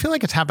I feel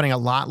like it's happening a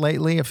lot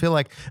lately. I feel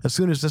like as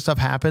soon as this stuff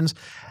happens,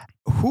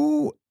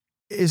 who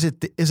is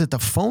it the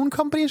phone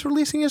companies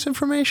releasing this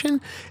information?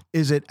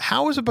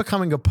 How is it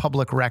becoming a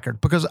public record?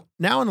 Because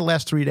now in the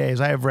last 3 days,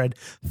 I have read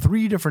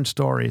 3 different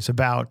stories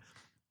about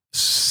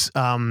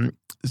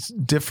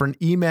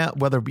different email,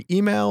 whether it be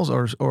emails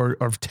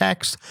or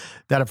texts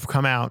that have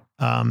come out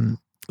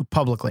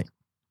publicly.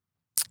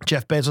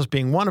 Jeff Bezos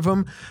being one of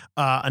them.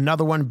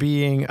 Another one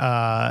being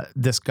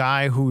this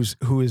guy who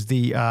is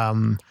the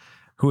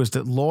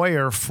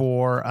lawyer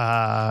for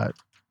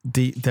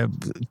the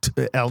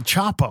El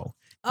Chapo.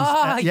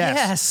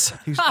 Yes.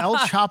 He's El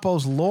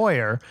Chapo's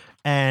lawyer,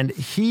 and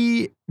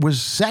he was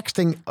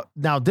sexting.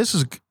 Now,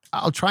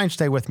 I'll try and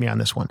stay with me on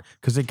this one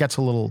because it gets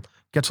a little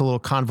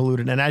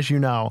convoluted. And as you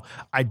know,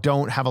 I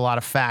don't have a lot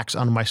of facts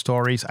on my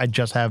stories. I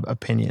just have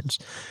opinions.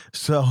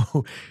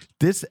 So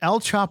this El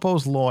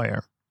Chapo's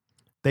lawyer,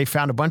 they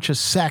found a bunch of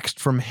sext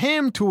from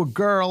him to a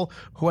girl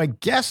who I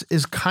guess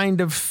is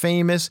kind of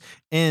famous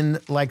in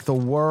like the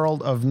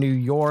world of New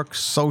York,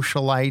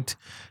 socialite,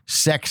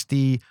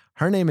 sexty.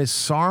 Her name is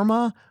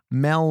Sarma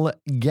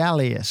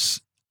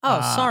Melgalius.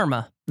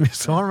 Sarma.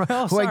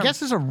 Sarma, who I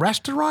guess is a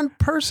restaurant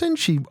person.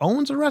 She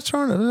owns a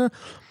restaurant.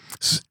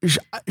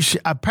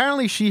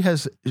 Apparently, she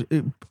has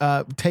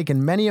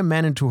taken many a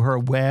men into her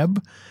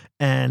web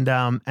and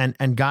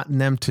gotten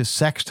them to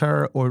sext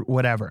her or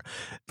whatever.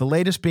 The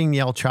latest being the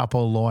El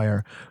Chapo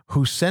lawyer,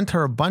 who sent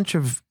her a bunch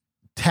of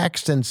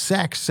text and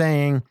sex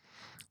saying,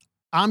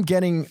 I'm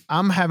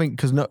having,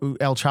 because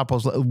El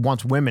Chapo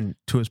wants women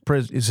to his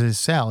prison, is his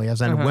cell. He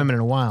hasn't had women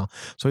in a while.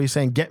 So he's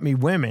saying, get me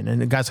women. And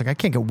the guy's like, I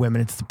can't get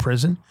women into the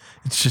prison.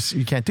 It's just,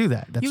 you can't do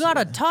that. You got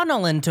to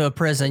tunnel into a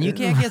prison. You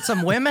can't get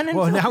some women into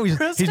well, now a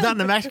prison? he's not in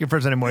the Mexican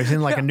prison anymore. He's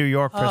in like a New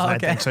York prison, I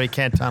think, so he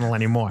can't tunnel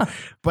anymore.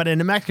 But in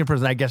the Mexican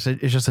prison, I guess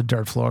it's just a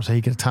dirt floor, so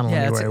he can tunnel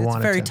anywhere he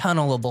wanted to. It's very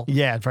tunnelable.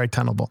 Yeah, it's very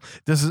tunnelable.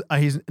 This is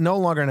he's no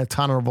longer in a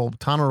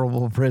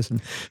tunnelable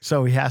prison,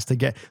 so he has to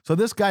get. So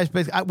this guy's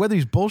basically, whether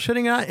he's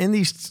bullshitting or not, in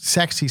these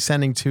sex he's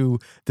sending to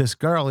this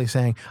girl, he's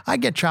saying, I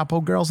get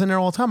Chapo girls in there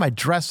all the time. I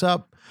dress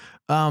up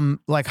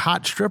like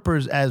hot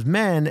strippers as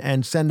men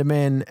and send them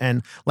in,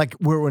 and like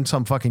we're in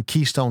some fucking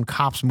Keystone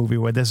Cops movie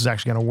where this is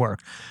actually going to work.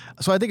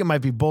 So I think it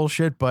might be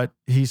bullshit, but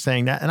he's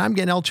saying that, and I'm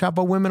getting El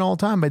Chapo women all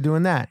the time by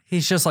doing that.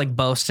 He's just like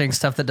boasting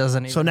stuff that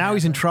doesn't even So now happen.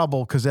 he's in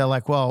trouble because they're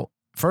like, well,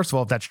 first of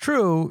all, if that's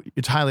true,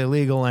 it's highly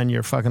illegal and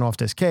you're fucking off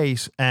this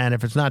case. And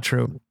if it's not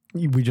true,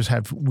 we just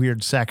have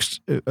weird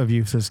sex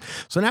abuses.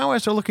 So now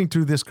as they're looking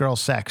through this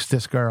girl's sex,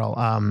 this girl,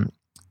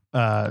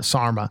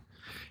 Sarma,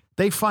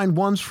 they find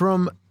ones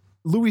from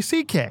Louis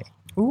C.K.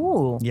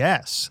 Ooh.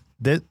 Yes.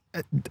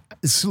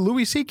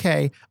 Louis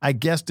C.K., I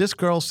guess this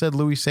girl said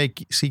Louis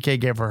C.K.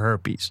 gave her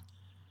herpes.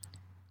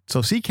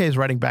 So C.K. is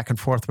writing back and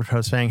forth with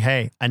her saying,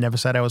 hey, I never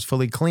said I was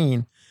fully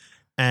clean.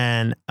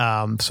 And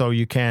so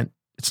you can't,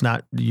 it's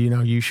not,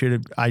 you should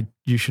have,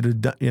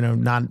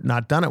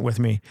 not done it with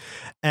me.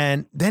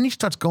 And then he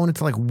starts going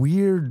into like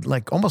weird,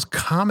 like almost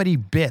comedy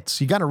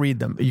bits. You got to read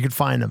them. You can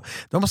find them.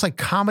 They're almost like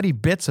comedy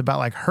bits about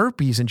like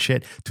herpes and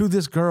shit to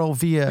this girl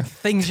via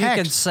Things text.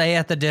 you can say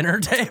at the dinner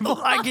table.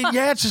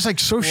 It's just like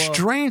so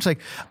strange.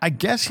 Like, I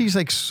guess he's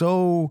like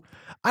so,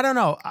 I don't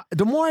know.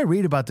 The more I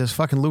read about this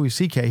fucking Louis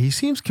C.K., he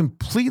seems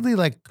completely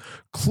like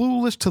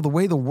clueless to the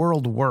way the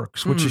world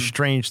works, which is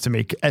strange to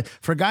me.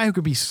 For a guy who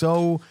could be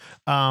so,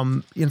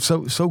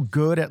 so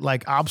good at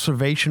like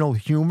observational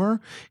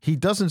humor, he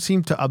doesn't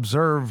seem to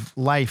observe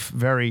life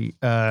very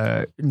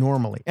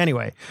normally.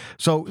 Anyway,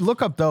 so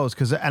look up those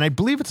and I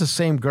believe it's the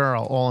same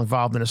girl all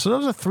involved in it. So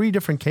those are 3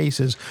 different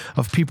cases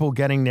of people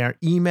getting their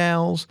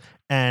emails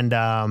and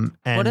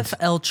What if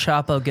El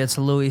Chapo gets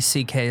Louis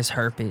C.K.'s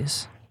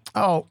herpes?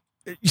 Oh,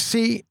 you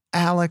see,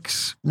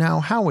 Alex,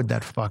 now how would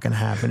that fucking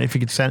happen? If you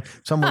could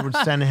someone would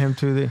send him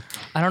to the.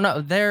 I don't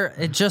know.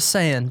 It's just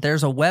saying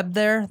there's a web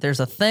there. There's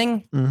a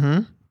thing.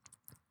 Mm-hmm.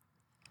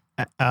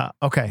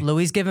 Okay.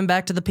 Louis giving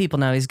back to the people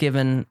now. He's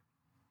giving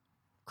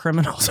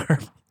criminals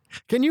herpes.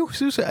 Can you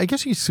sue? I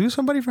guess you sue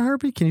somebody for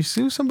herpes. Can you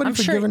sue somebody I'm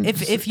for sure giving?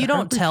 if you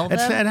don't herpes? tell them,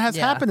 it has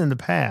yeah. happened in the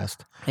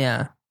past.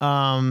 Yeah.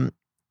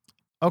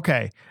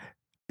 Okay.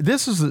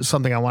 This is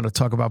something I want to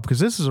talk about because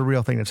this is a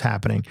real thing that's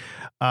happening.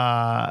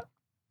 There's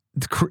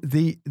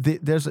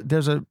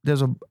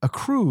a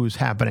cruise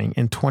happening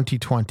in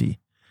 2020.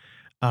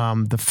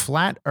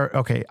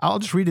 Okay, I'll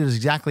just read it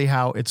exactly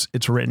how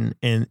it's written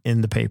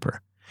in the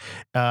paper.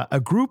 A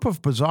group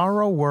of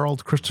Bizarro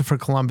World Christopher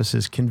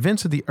Columbuses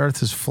convinced that the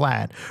Earth is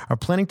flat are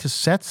planning to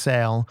set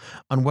sail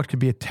on what could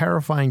be a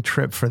terrifying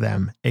trip for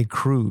them, a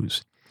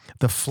cruise.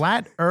 The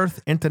Flat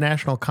Earth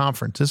International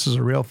Conference, this is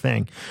a real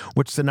thing,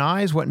 which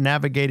denies what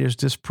navigators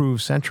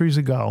disproved centuries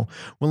ago,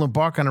 will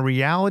embark on a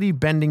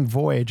reality-bending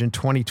voyage in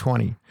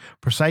 2020.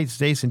 Precise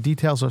dates and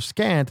details are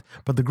scant,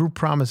 but the group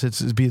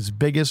promises it to be its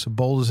biggest,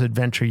 boldest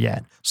adventure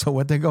yet. So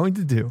what they're going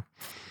to do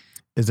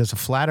is there's a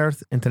Flat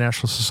Earth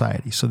International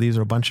Society. So these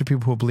are a bunch of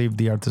people who believe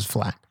the Earth is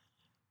flat.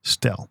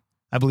 Still.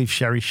 I believe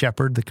Sherry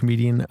Shepard, the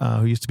comedian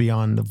who used to be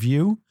on The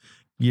View,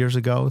 years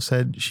ago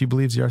said she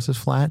believes the Earth is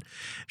flat.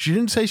 She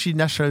didn't say she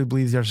necessarily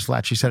believes the Earth is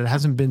flat. She said it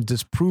hasn't been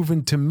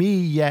disproven to me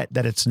yet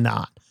that it's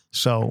not.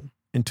 So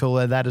until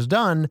that is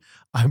done,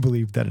 I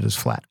believe that it is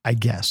flat, I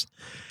guess.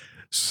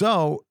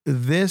 So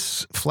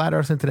this Flat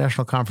Earth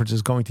International Conference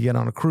is going to get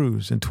on a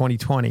cruise in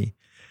 2020.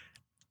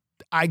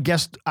 I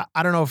guess,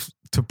 I don't know if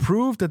to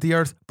prove that the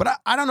Earth, but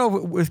I don't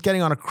know if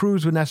getting on a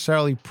cruise would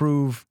necessarily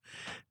prove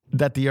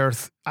that the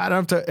Earth, I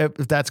don't know if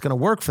that's going to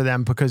work for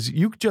them because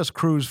you could just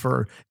cruise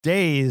for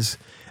days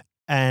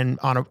and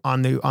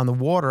on the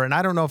water, and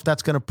I don't know if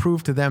that's going to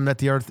prove to them that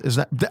the Earth is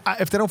not.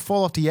 If they don't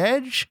fall off the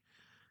edge,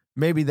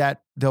 maybe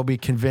that they'll be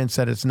convinced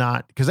that it's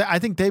not, because I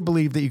think they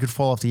believe that you could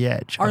fall off the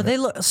edge. Are they?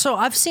 So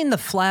I've seen the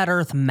Flat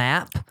Earth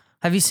map.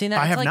 Have you seen that?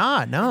 I have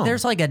not, no.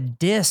 There's like a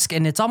disc,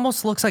 and it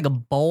almost looks like a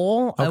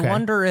bowl. Okay. I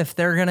wonder if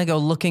they're going to go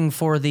looking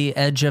for the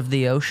edge of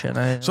the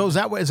ocean. So is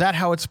that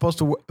how it's supposed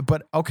to work?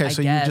 But okay,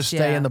 so you just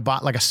stay in the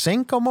bottom, like a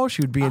sink almost?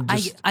 You'd be in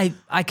just...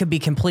 I could be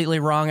completely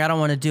wrong. I don't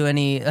want to do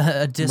any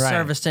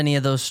disservice to any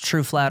of those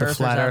true flat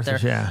earthers out there.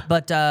 Yeah.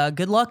 But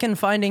good luck in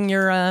finding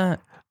your...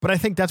 But I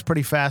think that's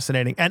pretty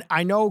fascinating. And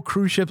I know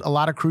a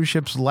lot of cruise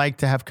ships like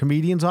to have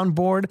comedians on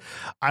board.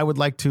 I would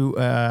like to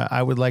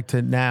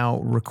now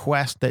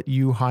request that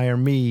you hire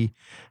me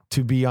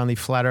to be on the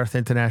Flat Earth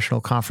International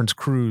Conference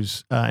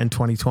cruise in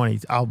 2020.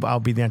 I'll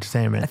be the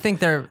entertainment. I think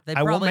they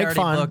probably already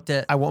booked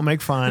it. I won't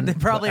make fun. They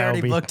probably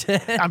already booked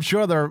it. I'm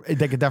sure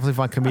they could definitely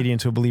find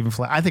comedians who believe in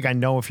flat. I think I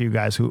know a few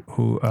guys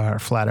who are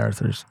flat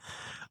earthers.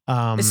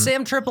 Is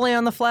Sam Tripoli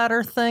on the Flat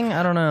Earth thing?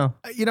 I don't know.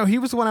 He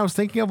was the one I was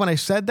thinking of when I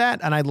said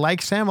that, and I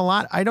like Sam a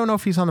lot. I don't know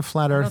if he's on the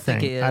Flat Earth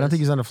thing. I don't think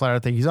he's on the Flat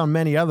Earth thing. He's on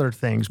many other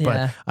things, but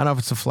I don't know if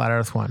it's the Flat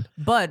Earth one.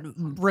 But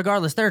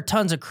regardless, there are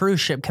tons of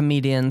cruise ship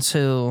comedians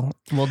who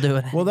will do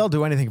it. Well, they'll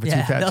do anything for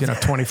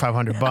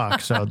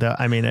 $2,500. So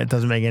it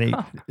doesn't make any.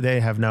 They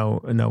have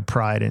no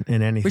pride in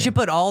anything. We should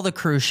put all the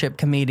cruise ship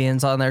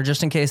comedians on there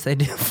just in case they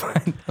do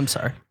find. I'm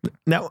sorry.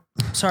 No,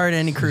 sorry to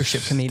any cruise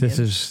ship comedians.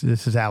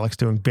 This is Alex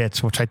doing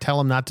bits, which I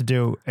tell him not to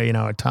do,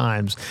 at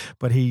times,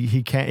 but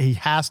he can't. He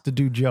has to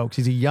do jokes.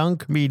 He's a young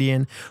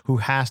comedian who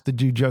has to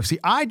do jokes. See,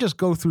 I just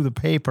go through the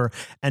paper,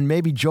 and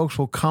maybe jokes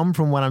will come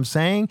from what I'm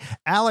saying.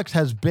 Alex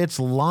has bits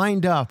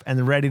lined up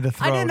and ready to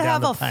throw. I didn't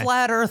have a tank.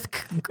 Flat Earth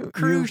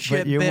cruise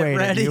ship bit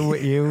ready.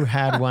 You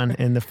had one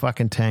in the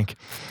fucking tank.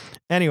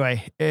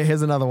 Anyway,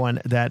 here's another one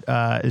that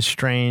is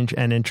strange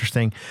and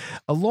interesting.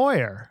 A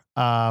lawyer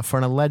for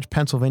an alleged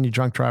Pennsylvania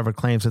drunk driver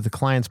claims that the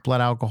client's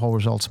blood alcohol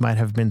results might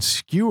have been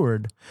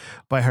skewered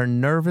by her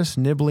nervous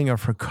nibbling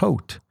of her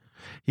coat.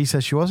 He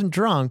says she wasn't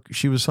drunk.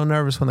 She was so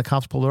nervous when the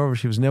cops pulled her over,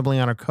 she was nibbling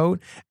on her coat,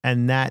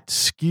 and that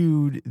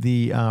skewed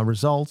the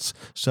results.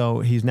 So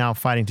he's now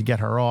fighting to get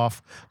her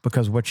off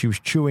because what she was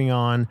chewing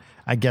on,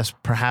 I guess,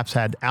 perhaps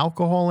had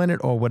alcohol in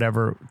it or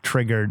whatever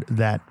triggered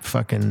that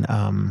fucking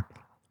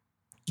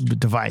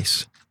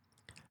device.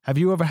 Have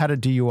you ever had a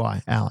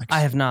DUI, Alex? I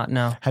have not,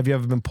 no. Have you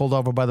ever been pulled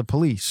over by the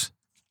police?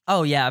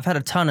 Oh, yeah. I've had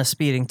a ton of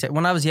speeding.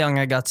 When I was young,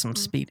 I got some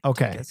speeding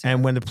tickets.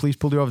 And when the police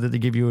pulled you over, did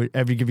they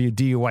ever give you a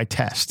DUI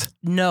test?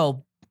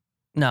 No.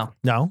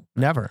 No,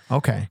 never.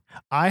 Okay.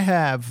 I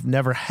have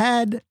never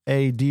had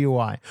a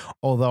DUI,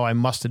 although I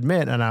must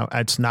admit, and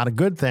it's not a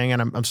good thing, and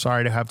I'm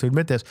sorry to have to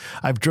admit this,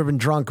 I've driven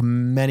drunk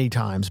many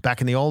times. Back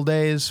in the old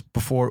days,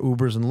 before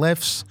Ubers and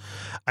Lyfts,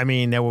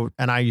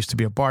 and I used to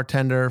be a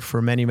bartender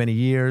for many, many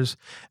years,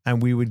 and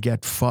we would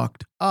get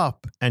fucked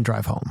up and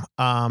drive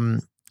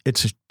home.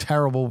 It's a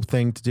terrible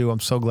thing to do. I'm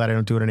so glad I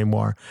don't do it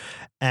anymore.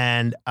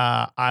 And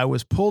I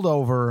was pulled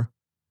over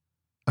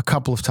a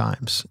couple of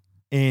times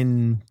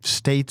in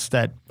states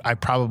that I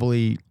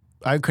couldn't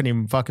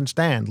even fucking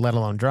stand, let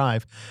alone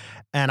drive.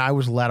 And I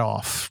was let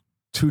off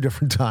 2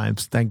 different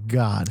times. Thank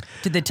God.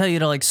 Did they tell you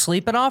to like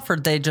sleep it off, or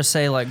did they just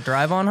say like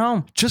drive on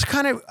home? Just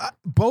kind of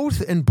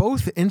both. In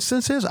both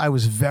instances, I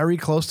was very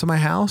close to my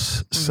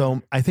house,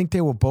 so I think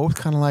they were both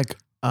kind of like,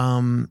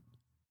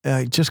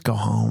 just go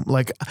home.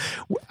 Like,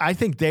 I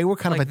think they were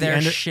kind of Like at the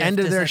their end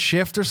of is their like-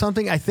 shift or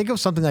something. I think of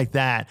something like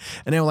that,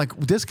 and they were like,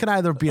 "This could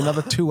either be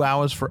another 2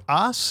 hours for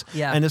us,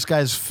 Yeah. and this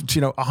guy's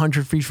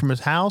 100 feet from his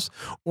house,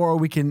 or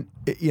we can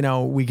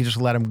just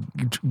let him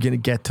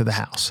get to the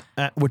house,"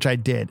 which I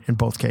did in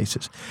both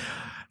cases.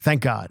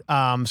 Thank God.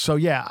 So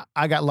yeah,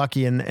 I got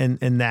lucky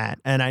in that,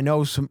 and I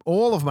know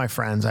all of my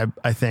friends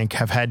I think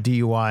have had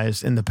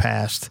DUIs in the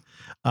past.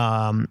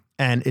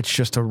 And it's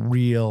just a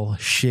real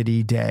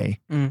shitty day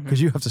because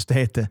you have to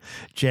stay at the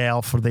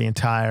jail for the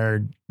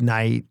entire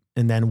night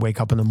and then wake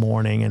up in the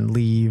morning and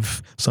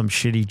leave some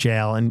shitty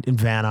jail in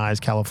Van Nuys,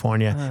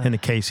 California, in the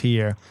case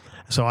here.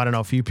 So I don't know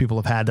if you people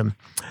have had them.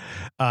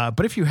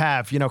 But if you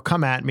have,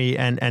 come at me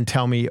and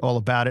tell me all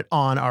about it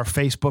on our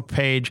Facebook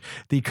page,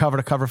 the Cover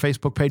to Cover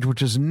Facebook page,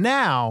 which is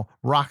now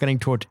rocketing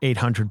towards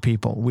 800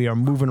 people. We are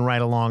moving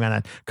right along on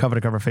that Cover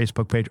to Cover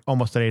Facebook page,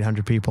 almost at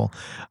 800 people.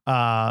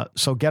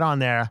 So get on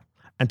there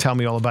and tell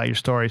me all about your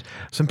stories.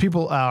 Some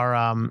people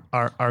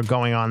are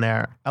going on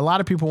there. A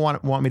lot of people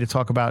want me to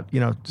talk about,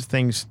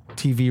 things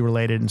TV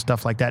related and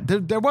stuff like that.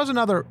 There was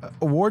another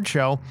award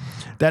show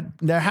that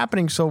they're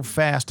happening so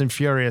fast and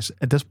furious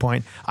at this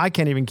point. I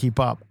can't even keep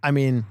up. I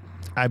mean,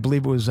 I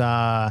believe it was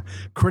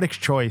Critics'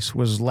 Choice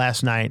was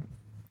last night.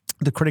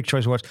 The Critics'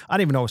 Choice Awards. I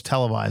didn't even know it was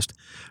televised,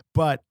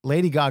 but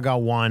Lady Gaga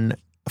won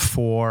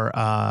for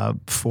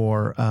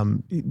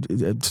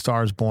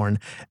Stars Born,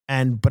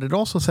 but it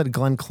also said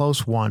Glenn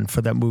Close won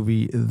for that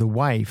movie The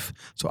Wife.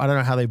 So I don't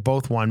know how they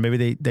both won.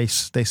 Maybe they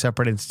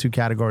separated into 2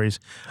 categories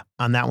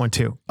on that one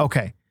too.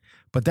 Okay.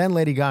 But then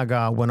Lady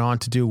Gaga went on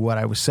to do what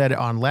I was said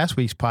on last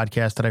week's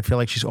podcast, that I feel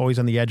like she's always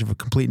on the edge of a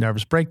complete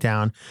nervous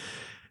breakdown.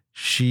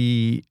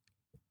 She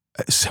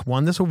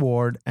won this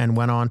award and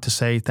went on to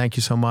say, "Thank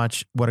you so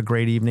much. What a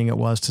great evening it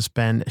was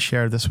to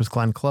share this with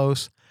Glenn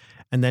Close."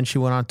 And then she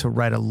went on to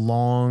write a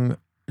long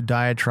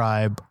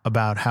diatribe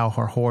about how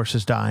her horse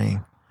is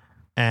dying.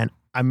 And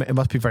it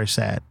must be very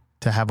sad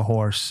to have a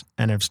horse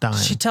and it's dying.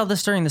 Did she tell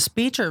this during the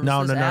speech, or was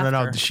No. this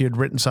after? She had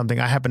written something.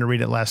 I happened to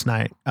read it last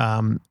night.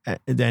 And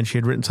then she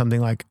had written something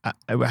like, I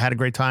had a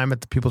great time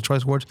at the People's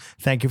Choice Awards.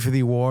 Thank you for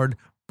the award,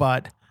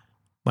 but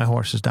my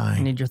horse is dying.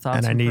 I need your thoughts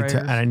and I and need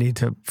prayers. I need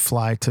to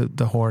fly to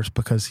the horse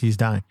because he's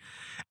dying.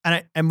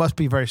 And it must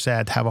be very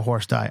sad to have a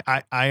horse die.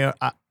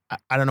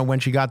 I don't know when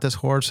she got this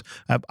horse.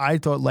 I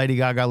thought Lady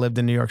Gaga lived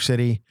in New York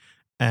City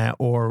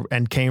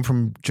and came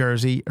from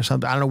Jersey or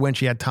something. I don't know when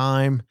she had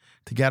time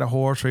to get a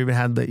horse or even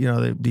had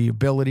the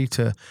ability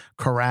to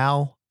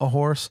corral a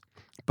horse.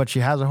 But she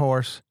has a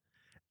horse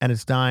and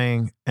it's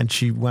dying. And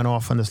she went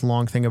off on this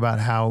long thing about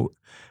how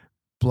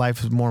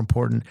life is more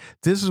important.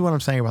 This is what I'm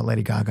saying about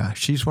Lady Gaga.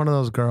 She's one of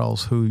those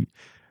girls who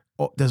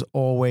there's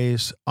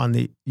always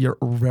you're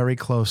very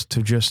close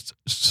to just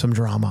some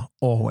drama,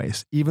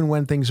 always. Even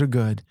when things are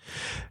good.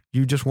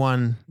 You just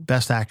won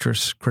Best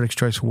Actress Critics'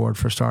 Choice Award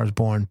for Stars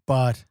Born,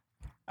 but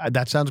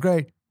that sounds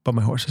great, but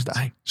my horse is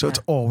dying. So It's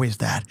always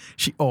that.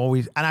 She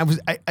always,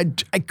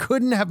 and I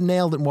couldn't have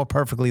nailed it more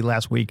perfectly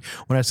last week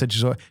when I said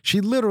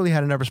she literally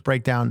had a nervous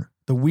breakdown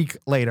the week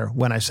later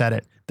when I said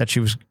it, that she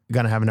was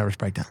going to have a nervous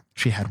breakdown.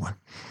 She had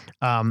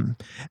one.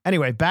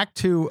 Anyway, back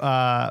to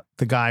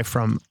the guy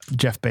from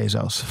Jeff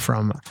Bezos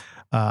from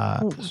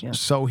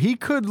So he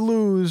could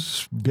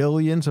lose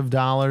billions of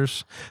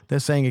dollars. They're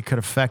saying it could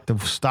affect the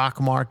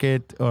stock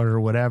market or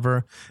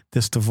whatever,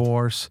 this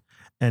divorce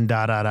and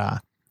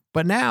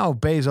But now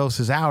Bezos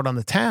is out on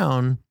the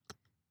town,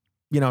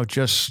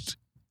 this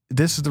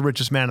is the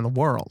richest man in the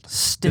world.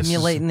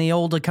 Stimulating the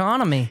old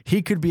economy.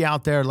 He could be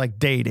out there like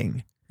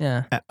dating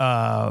Yeah.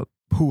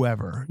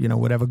 whoever,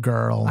 whatever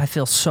girl. I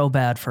feel so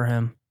bad for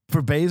him.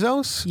 For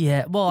Bezos?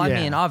 Yeah. Well, I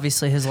Yeah. mean,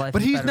 obviously his life.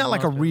 But is he's better not than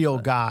like a most real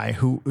people's, guy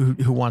who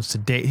wants to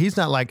date. He's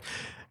not like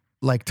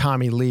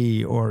Tommy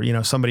Lee or,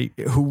 somebody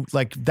who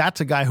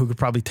that's a guy who could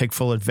probably take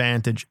full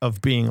advantage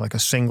of being like a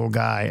single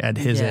guy at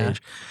his Yeah.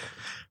 age.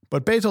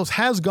 But Bezos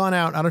has gone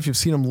out. I don't know if you've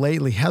seen him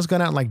lately. Has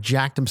gone out and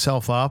jacked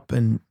himself up,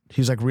 and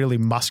he's really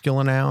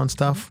muscular now and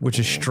stuff, which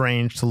is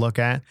strange to look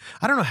at.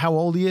 I don't know how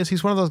old he is.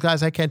 He's one of those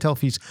guys. I can't tell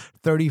if he's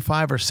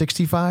 35 or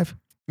 65.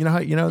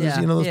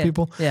 Those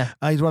people. Yeah.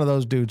 He's one of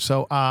those dudes.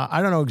 So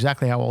I don't know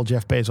exactly how old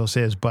Jeff Bezos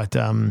is, but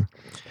I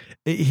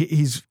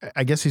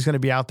guess he's going to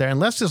be out there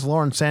unless this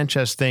Lauren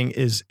Sanchez thing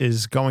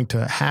is going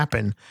to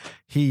happen.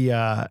 He's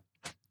going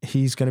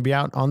to be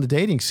out on the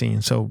dating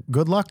scene. So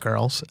good luck,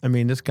 girls. I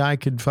mean, this guy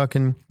could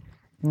fucking.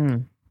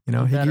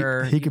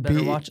 He could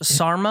be. Watch.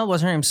 Sarma,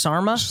 was her name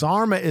Sarma?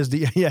 Sarma is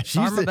she's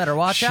Sarma better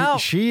watch out.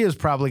 She is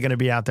probably going to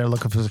be out there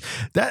looking for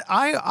that.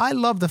 I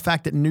love the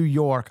fact that New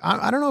York.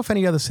 I don't know if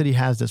any other city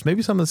has this.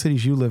 Maybe some of the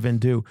cities you live in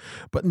do,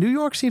 but New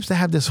York seems to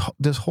have this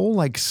whole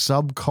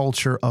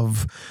subculture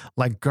of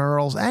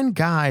girls and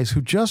guys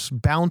who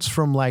just bounce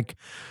from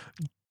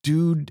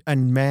dude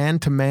and man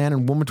to man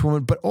and woman to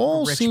woman, but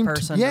all Rich seem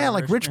person to, to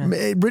like rich-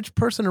 rich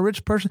person to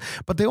rich person,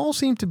 but they all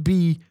seem to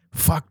be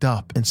fucked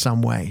up in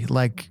some way.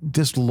 Like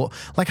this,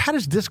 like how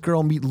does this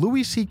girl meet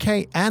Louis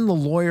C.K. and the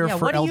lawyer Yeah,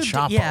 for what do El you do-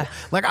 Chapo? yeah.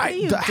 Like What do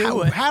you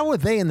do? how are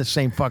they in the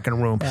same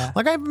fucking room? Yeah.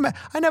 Like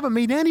I never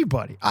meet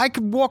anybody. I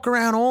could walk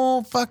around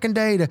all fucking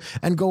day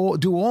and go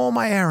do all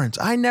my errands.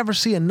 I never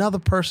see another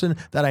person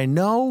that I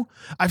know.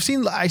 I see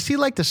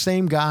like the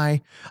same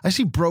guy. I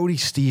see Brody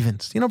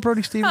Stevens. You know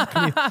Brody Stevens?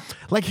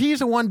 Like he's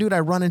the one dude I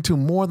run into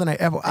more than I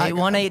ever.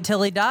 818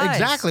 till he dies.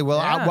 Exactly. Well,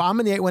 Yeah. I'm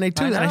in the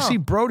 8182, and I know. see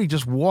Brody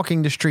just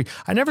walking the street.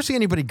 I never see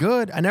anybody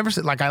good. I never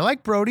see, like, I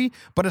like Brody,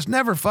 but it's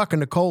never fucking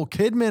Nicole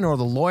Kidman or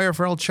the lawyer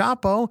for El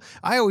Chapo.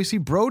 I always see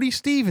Brody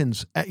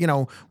Stevens,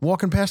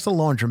 walking past the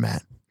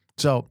laundromat.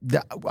 So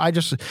I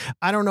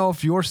don't know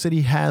if your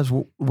city has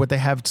what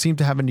they seem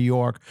to have in New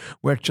York,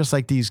 where it's just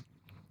like these,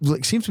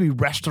 like, seems to be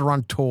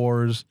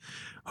restaurateurs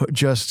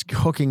just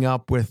hooking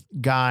up with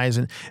guys,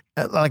 and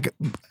like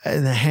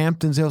in the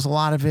Hamptons there was a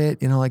lot of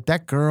it, like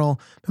that girl.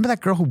 Remember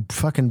that girl who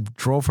fucking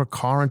drove her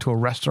car into a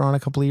restaurant a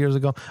couple of years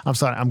ago? I'm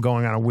sorry, I'm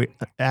going on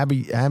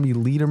Abby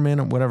Lederman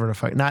or whatever the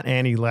fuck, not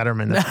Annie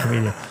Letterman, that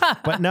comedian.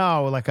 But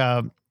no, like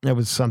it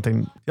was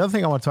something. The other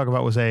thing I want to talk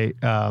about was a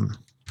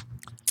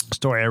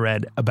story I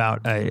read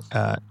about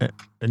a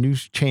new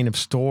chain of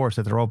stores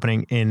that they're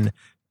opening in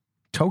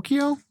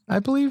Tokyo, I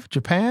believe,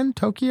 Japan,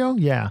 Tokyo,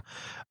 yeah.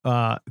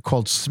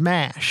 Called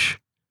Smash,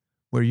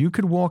 where you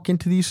could walk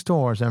into these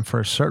stores and for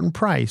a certain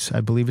price,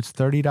 I believe it's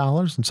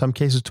 $30, in some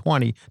cases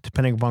 $20,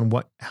 depending upon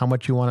how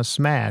much you want to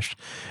smash,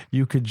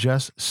 you could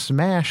just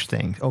smash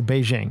things. Oh,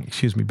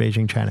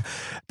 Beijing, China.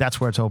 That's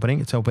where it's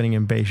opening. It's opening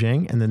in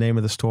Beijing, and the name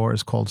of the store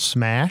is called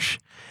Smash.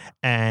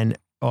 And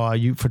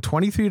you for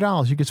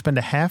 $23, you could spend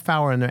a half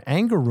hour in their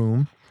anger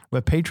room,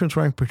 where patrons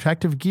wearing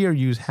protective gear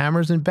use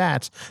hammers and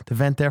bats to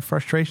vent their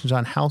frustrations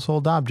on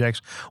household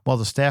objects while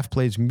the staff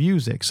plays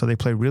music. So they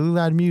play really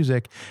loud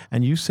music,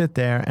 and you sit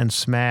there and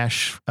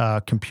smash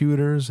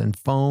computers and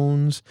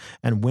phones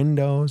and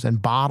windows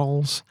and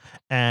bottles.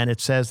 And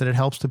it says that it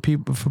helps for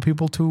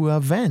people to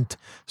vent.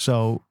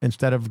 So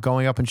instead of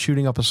going up and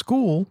shooting up a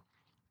school,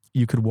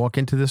 you could walk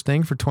into this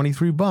thing for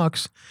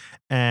 $23,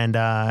 and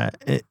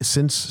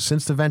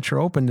since the venture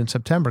opened in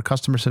September,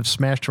 customers have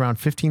smashed around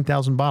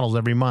 15,000 bottles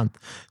every month,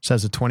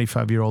 says a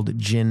 25-year-old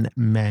Jin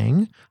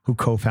Mang, who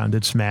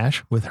co-founded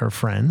Smash with her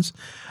friends.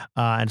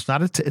 And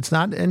it's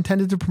not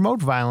intended to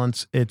promote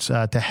violence. It's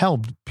to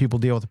help people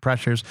deal with the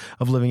pressures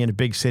of living in a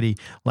big city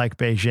like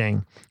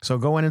Beijing. So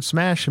go in and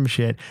smash some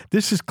shit.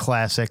 This is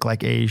classic,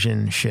 like,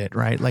 Asian shit,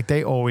 right? Like,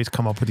 they always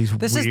come up with these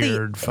This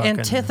weird is the fucking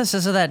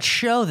antithesis of that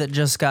show that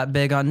just got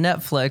big on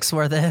Netflix,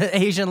 where the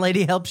Asian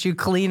lady helps you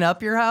clean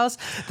up your house.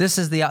 This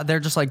is they're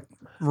just like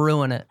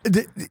ruin it.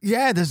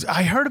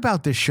 I heard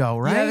about this show,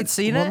 right? You haven't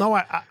seen it? Well,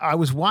 no, I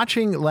was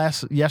watching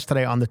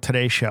yesterday on the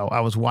Today Show. I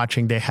was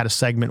watching. They had a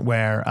segment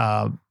where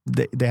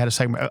they had a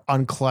segment,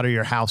 unclutter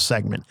your house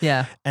segment.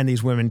 Yeah. And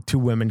these two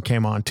women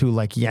came on, two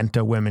like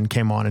Yenta women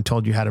came on and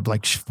told you how to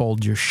like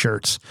fold your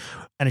shirts.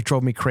 And it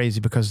drove me crazy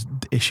because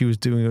she was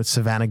doing it with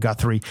Savannah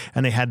Guthrie,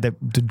 and they had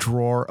the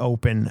drawer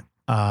open,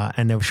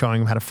 and they were showing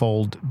them how to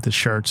fold the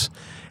shirts.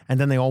 And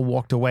then they all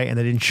walked away and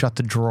they didn't shut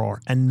the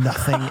drawer. And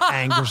nothing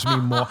angers me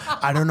more.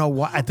 I don't know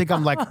what. I think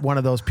I'm like one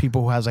of those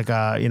people who has like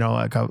a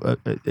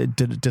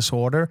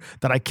disorder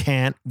that I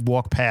can't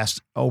walk past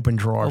open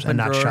drawers and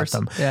not shut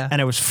them. Yeah. And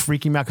it was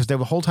freaking me out because the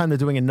whole time they're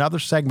doing another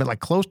segment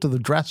like close to the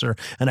dresser,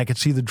 and I could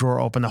see the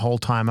drawer open the whole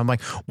time. I'm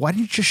like, why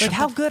didn't you just shut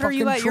How the good are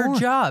you fucking at your drawer?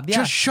 job? Yeah.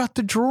 Just shut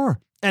the drawer.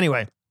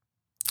 Anyway.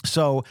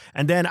 So,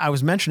 and then I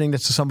was mentioning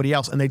this to somebody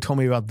else, and they told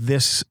me about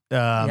this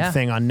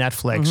thing on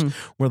Netflix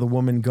where the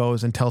woman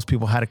goes and tells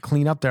people how to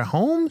clean up their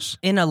homes.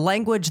 In a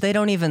language they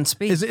don't even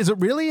speak. Is it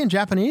really in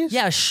Japanese?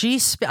 Yeah,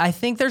 I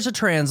think there's a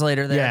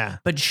translator there. Yeah.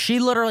 But she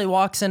literally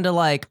walks into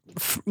like,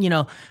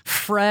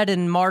 Fred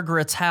and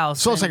Margaret's house.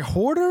 So it's like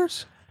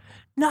hoarders?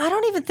 No, I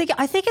don't even think.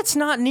 I think it's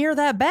not near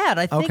that bad.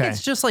 I think Okay.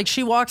 it's just like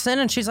she walks in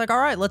and she's like, all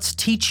right, let's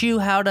teach you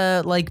how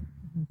to like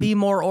be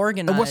more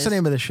organized. What's the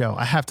name of the show?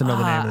 I have to know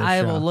the name of the show.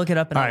 I will look it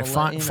up and all I right, will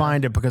let you know.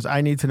 find it because I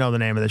need to know the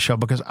name of the show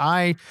because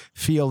I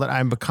feel that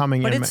I'm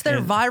becoming. But it's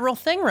their viral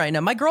thing right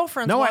now. My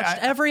girlfriend's watched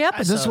every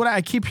episode. This is what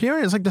I keep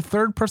hearing. It's like the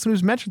third person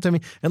who's mentioned to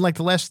me in like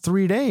the last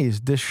 3 days,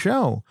 this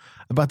show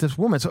about this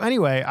woman. So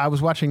anyway, I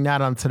was watching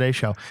that on Today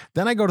Show.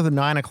 Then I go to the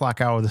 9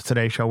 o'clock hour of the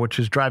Today Show, which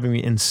is driving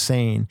me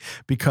insane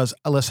because,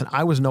 listen,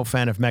 I was no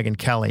fan of Megyn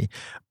Kelly.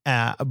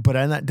 But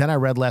then I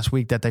read last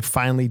week that they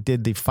finally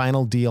did the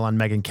final deal on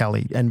Megyn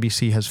Kelly.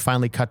 NBC has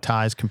finally cut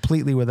ties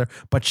completely with her,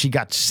 but she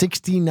got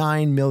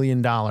 $69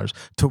 million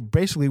to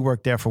basically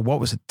work there for,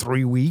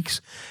 3 weeks?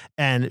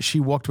 And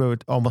she walked away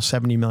with almost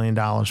 $70 million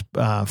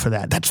for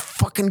that. That's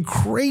fucking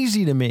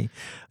crazy to me.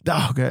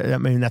 Oh, I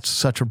mean, that's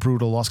such a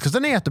brutal loss because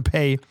then they had to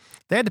pay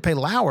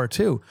Lauer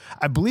too.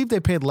 I believe they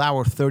paid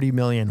Lauer $30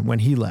 million when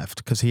he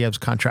left because he was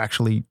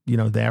contractually,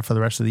 there for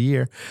the rest of the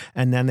year.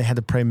 And then they had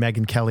to pay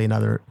Megyn Kelly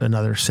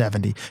another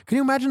 70. Can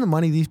you imagine the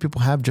money these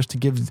people have just to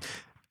give?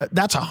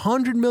 That's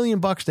 $100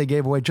 million they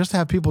gave away just to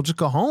have people just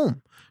go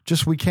home.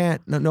 just we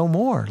can't no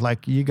more.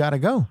 Like you got to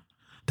go.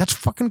 That's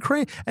fucking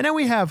crazy. And then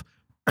we have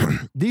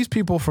these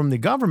people from the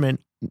government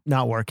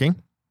not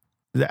working.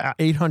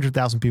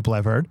 800,000 people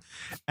I've heard.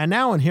 And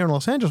now here in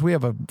Los Angeles, we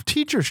have a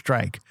teacher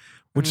strike,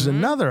 which is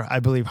another, I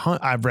believe,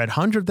 I've read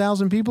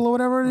 100,000 people or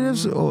whatever it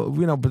is,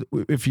 but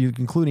if you're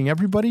including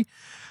everybody.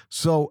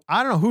 So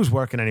I don't know who's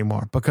working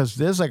anymore because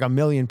there's like 1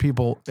 million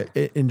people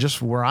in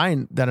just where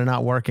that are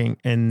not working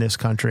in this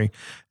country.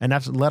 And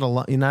that's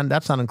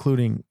that's not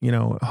including,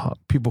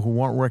 people who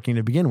weren't working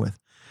to begin with.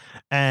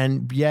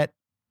 And yet,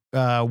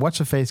 what's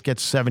her face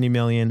gets 70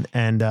 million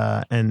and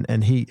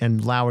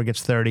Lauer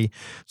gets 30.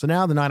 So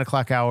now the 9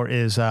 o'clock hour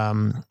is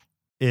the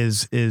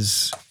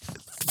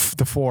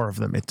four of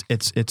them.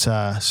 It's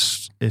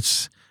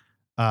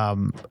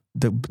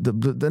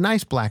the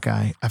nice black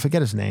guy. I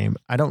forget his name.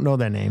 I don't know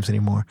their names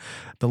anymore.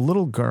 The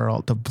little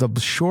girl, the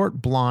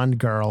short blonde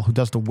girl who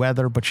does the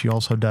weather, but she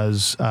also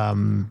does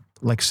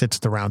sits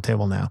at the round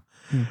table now.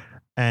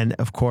 And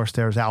of course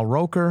there's Al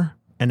Roker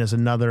and there's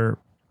another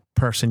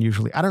person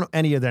usually. I don't know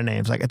any of their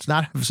names. Like it's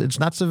not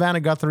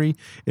Savannah Guthrie.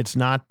 It's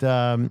not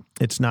the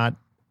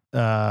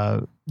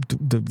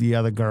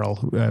other girl,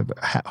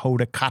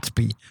 Hoda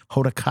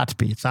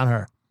Kotb. It's not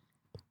her.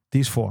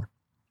 These four.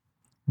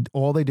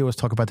 All they do is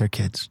talk about their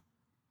kids.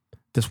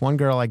 This one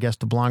girl, I guess,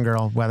 the blonde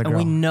girl, weather girl. And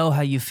we know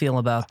how you feel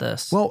about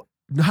this. Well,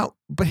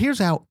 but here's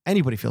how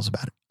anybody feels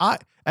about it.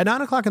 At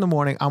 9 o'clock in the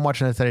morning, I'm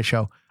watching the Today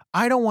Show.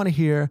 I don't want to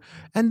hear.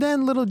 And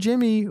then little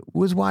Jimmy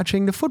was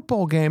watching the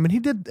football game, and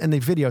they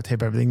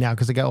videotape everything now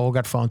because they all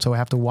got phones, so I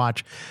have to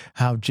watch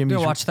how Jimmy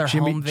watch their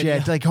home video.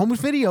 Yeah, like home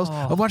videos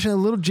of watching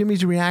little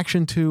Jimmy's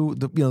reaction to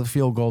the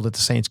field goal that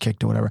the Saints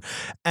kicked or whatever.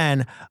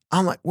 And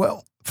I'm like,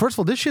 well. First of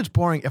all, this shit's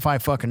boring if I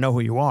fucking know who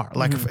you are.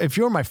 Like, if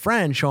you're my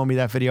friend showing me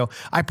that video,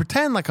 I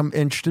pretend like I'm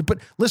interested. But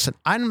listen,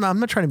 I'm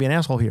not trying to be an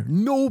asshole here.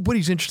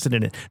 Nobody's interested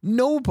in it.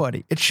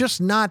 Nobody. It's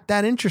just not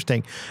that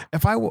interesting.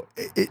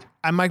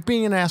 Am I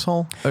being an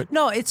asshole?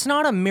 No, it's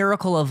not a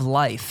miracle of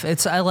life.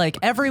 It's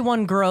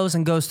everyone grows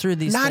and goes through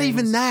these things. Not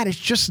even that. It's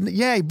just, but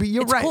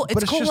you're right. Cool.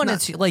 It's cool when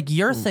it's like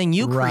your thing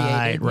you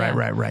created.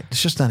 Right.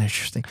 It's just not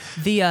interesting.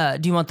 Do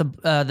you want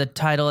the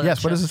title of Yes,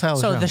 the show? what is the title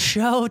of the show? So the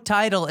show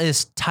title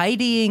is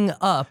Tidying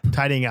Up.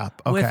 Tidying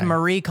Up. Okay. With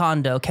Marie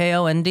Kondo,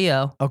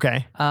 Kondo.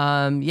 Okay.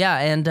 I'm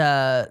going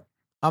to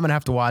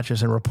have to watch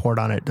this and report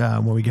on it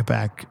when we get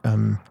back.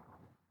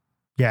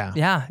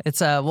 Yeah, it's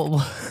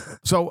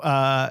So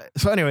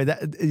anyway,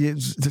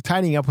 the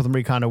Tidying Up with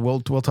Marie Kondo. We'll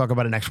talk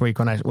about it next week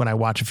when I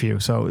watch a few.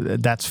 So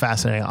that's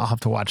fascinating. I'll have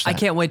to watch that. I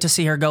can't wait to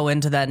see her go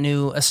into that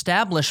new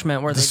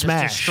establishment where they just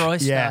destroy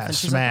stuff. Yeah, and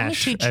she's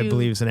Smash. Like, I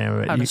believe is the name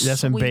of it.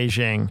 That's in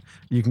Beijing.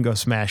 You can go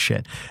smash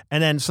shit.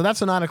 And then so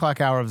that's the 9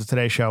 o'clock hour of the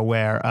Today Show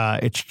where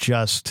it's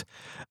just.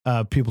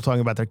 People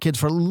talking about their kids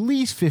for at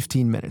least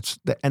 15 minutes.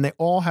 And they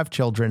all have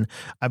children.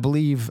 I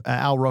believe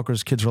Al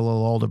Roker's kids are a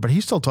little older, but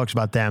he still talks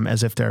about them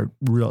as if they're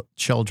real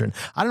children.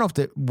 I don't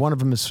know if one of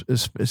them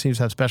seems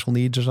to have special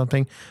needs or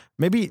something.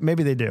 Maybe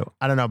they do.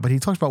 I don't know. But he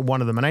talks about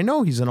one of them. And I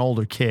know he's an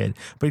older kid,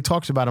 but he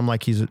talks about him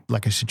like he's a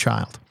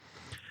child.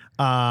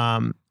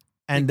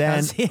 And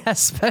because then he has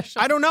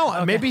special. I don't know.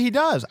 Okay. Maybe he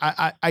does.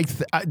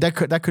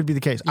 That could be the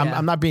case. Yeah.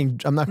 I'm not being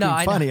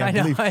funny. I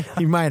believe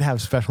he might have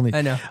special needs.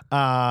 I know.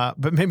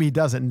 But maybe he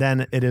doesn't.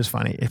 Then it is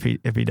funny if he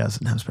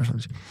doesn't have special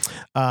needs.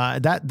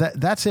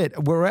 That's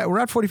it. We're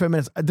at 45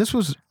 minutes.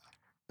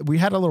 We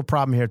had a little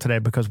problem here today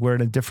because we're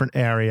in a different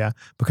area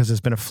because there's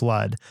been a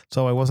flood.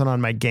 So I wasn't on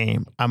my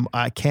game.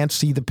 I can't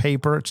see the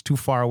paper. It's too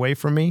far away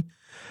from me.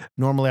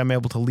 Normally I'm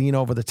able to lean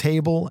over the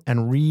table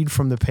and read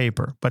from the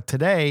paper. But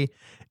today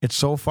it's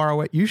so far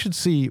away. You should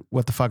see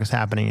what the fuck is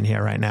happening in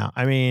here right now.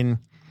 I mean,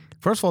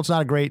 first of all, it's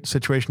not a great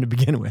situation to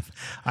begin with.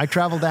 I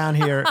travel down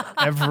here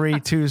every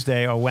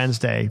Tuesday or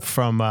Wednesday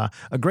from a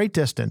great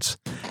distance,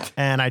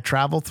 and I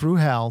travel through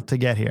hell to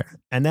get here.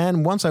 And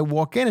then once I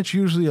walk in, it's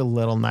usually a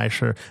little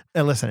nicer.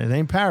 And listen, it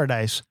ain't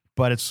paradise,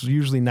 but it's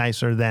usually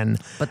nicer than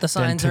But the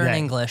signs are in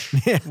English.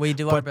 Yeah. We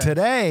do our best. But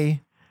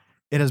today,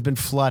 it has been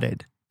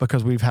flooded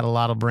because we've had a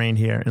lot of rain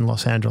here in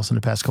Los Angeles in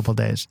the past couple of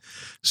days.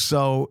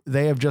 So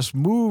they have just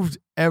moved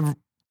they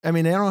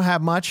don't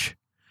have much,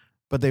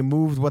 but they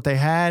moved what they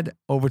had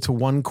over to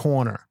one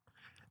corner.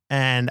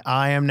 And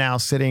I am now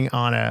sitting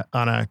on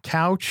a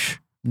couch,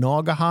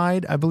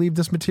 Naugahyde, I believe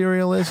this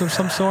material is of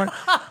some sort.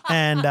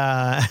 And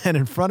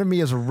in front of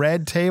me is a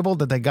red table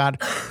that they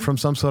got from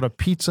some sort of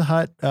Pizza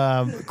Hut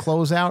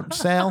closeout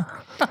sale.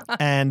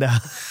 And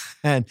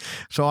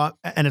so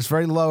it's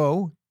very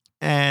low.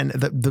 And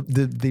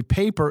the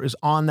paper is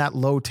on that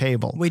low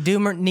table. We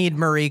do need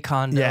Marie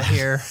Kondo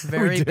here.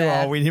 Very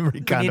bad. We need Marie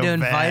Kondo. We need to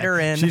invite her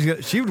in.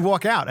 She would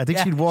walk out. I think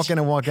she'd walk in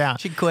and walk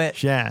out. She'd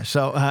quit. Yeah.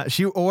 So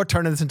or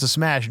turn this into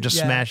Smash and just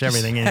smash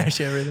everything in.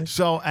 Smash everything.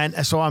 So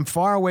I'm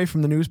far away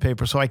from the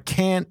newspaper, so I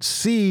can't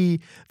see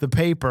the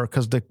paper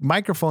because the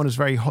microphone is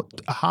very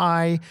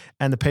high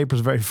and the paper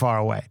is very far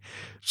away.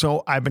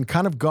 So I've been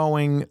kind of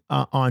going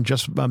on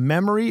just a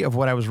memory of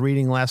what I was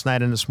reading last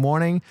night and this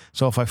morning.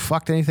 So if I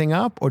fucked anything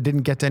up or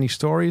didn't get to any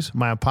stories,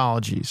 my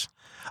apologies.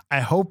 I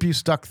hope you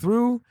stuck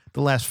through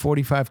the last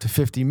 45 to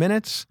 50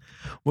 minutes.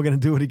 We're going to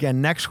do it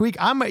again next week.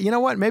 You know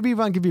what? Maybe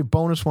even I'll give you a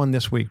bonus one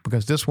this week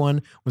because this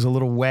one was a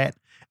little wet.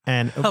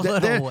 And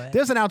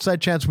there's an outside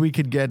chance we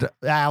could get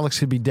Alex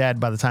could be dead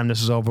by the time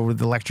this is over with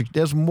the electric.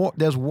 There's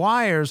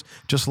wires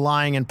just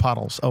lying in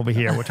puddles over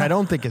here, which I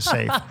don't think is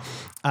safe.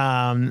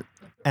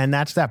 And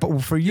that's that.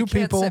 But for you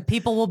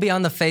people will be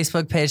on the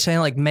Facebook page saying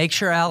like, make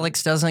sure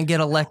Alex doesn't get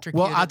electrocuted.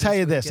 Well, I'll tell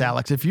you this,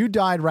 Alex. If you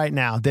died right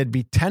now, there'd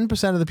be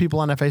 10% of the people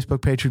on that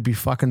Facebook page who'd be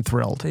fucking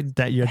thrilled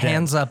that you're dead.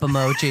 Hands up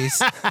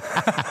emojis.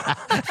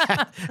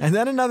 And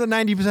then another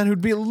 90% who'd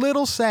be a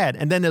little sad.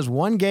 And then there's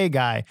one gay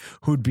guy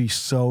who'd be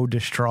so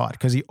distraught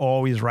because he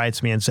always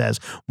writes me and says,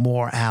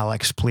 more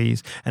Alex,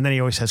 please. And then he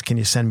always says, can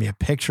you send me a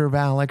picture of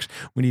Alex?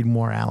 We need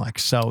more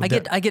Alex. So I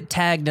get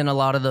tagged in a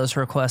lot of those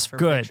requests for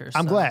pictures.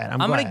 I'm glad.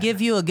 I'm going to give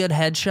you a good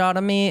headshot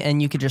of me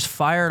and you could just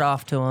fire it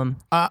off to him.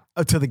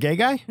 To the gay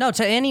guy? No,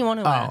 to anyone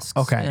who asks.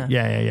 Okay.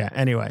 Yeah.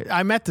 Anyway,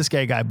 I met this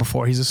gay guy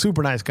before. He's a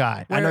super nice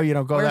guy. I know you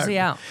don't go there. Where's he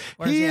out?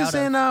 He is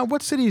in,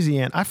 what city is he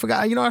in? I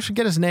forgot. I should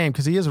get his name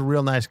because he is a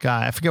real nice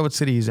guy. I forget what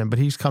city he's in, but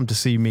he's come to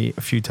see me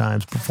a few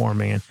times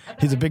performing and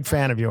he's a big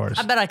fan of yours.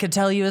 I bet I could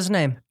tell you his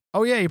name.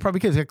 Oh, yeah, he probably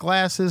could. He's got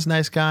glasses,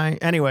 nice guy.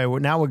 Anyway,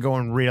 now we're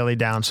going really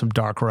down some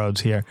dark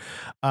roads here.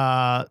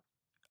 I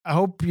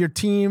hope your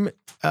team,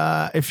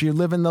 if you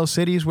live in those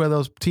cities where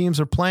those teams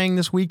are playing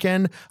this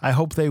weekend, I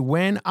hope they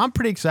win. I'm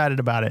pretty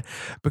excited about it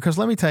because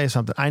let me tell you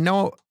something. I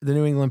know the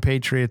New England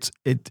Patriots,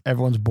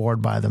 everyone's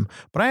bored by them,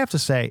 but I have to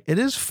say it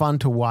is fun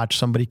to watch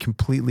somebody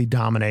completely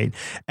dominate,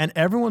 and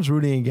everyone's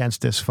rooting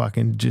against this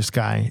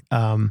guy,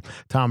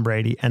 Tom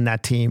Brady and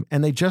that team,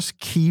 and they just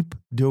keep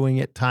doing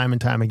it time and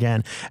time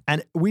again.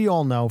 And we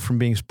all know from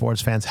being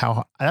sports fans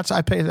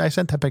I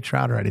sent that picture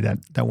out already.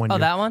 That one. Oh,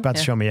 that one? About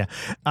to show me.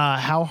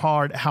 How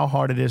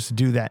hard it is to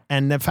do that.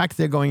 And the fact that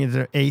they're going into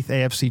their 8th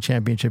AFC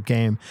championship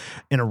game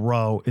in a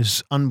row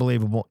is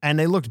unbelievable. And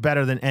they looked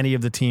better than any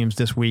of the teams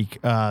this week.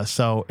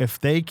 So if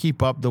they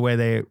keep up the way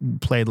they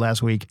played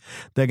last week,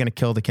 they're going to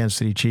kill the Kansas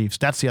City Chiefs.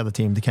 That's the other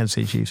team, the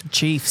Kansas City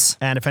Chiefs.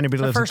 And if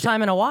anybody lives first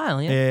time in a while,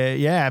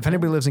 if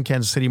anybody lives in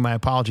Kansas City, my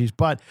apologies.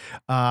 But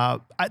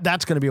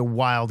that's going to be a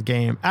wild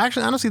game.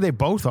 Actually, honestly, they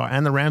both are.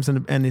 And the Rams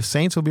and the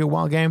Saints will be a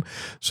wild game.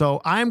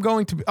 So I'm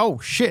going to be, oh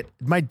shit,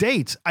 my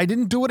dates. I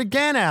didn't do it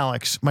again,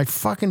 Alex. My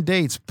fucking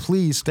dates.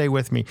 Please stay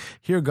with me.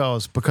 Here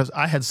goes, because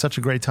I had such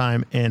a great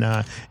time in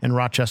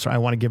Rochester. I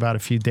want to give out a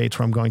few dates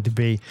where I'm going to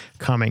be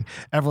coming.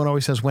 Everyone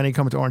always says, when are you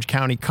coming to Orange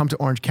County? Come to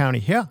Orange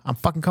County. Yeah, I'm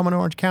fucking coming to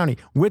Orange County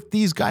with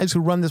these guys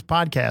who run this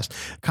podcast,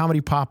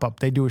 Comedy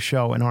Pop-Up. They do a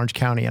show in Orange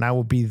County, and I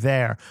will be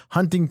there,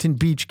 Huntington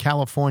Beach,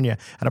 California,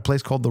 at a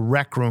place called the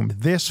Rec Room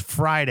this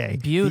Friday.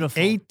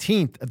 Beautiful. The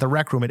 18th at the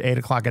Rec Room at 8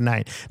 o'clock at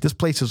night. This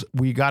place is,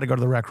 we got to go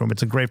to the Rec Room.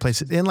 It's a great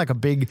place. It's in like a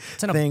big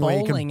thing where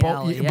you can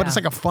alley, but it's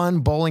like a fun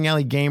bowling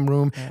alley game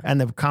room,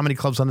 and the comedy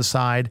club's on the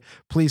side.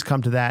 Please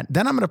come to that.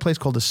 Then I'm at a place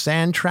called the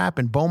Sand Trap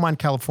in Beaumont,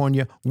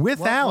 California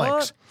with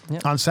Alex.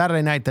 Yep. On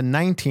Saturday night, the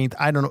 19th.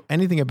 I don't know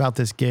anything about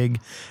this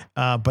gig,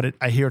 but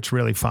I hear it's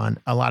really fun.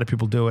 A lot of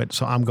people do it.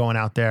 So I'm going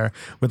out there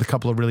with a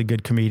couple of really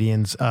good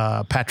comedians,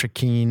 Patrick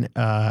Keane,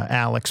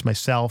 Alex,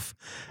 myself,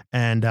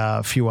 and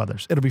a few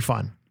others. It'll be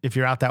fun. If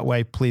you're out that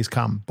way, please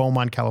come.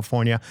 Beaumont,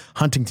 California,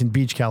 Huntington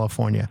Beach,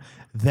 California.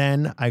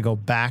 Then I go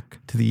back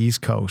to the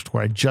East Coast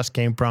where I just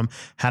came from,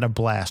 had a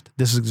blast.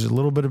 This is a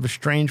little bit of a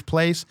strange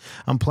place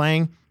I'm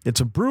playing. It's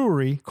a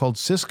brewery called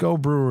Cisco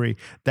Brewery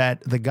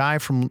that the guy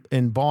from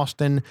in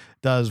Boston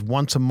does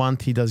once a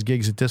month. He does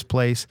gigs at this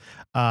place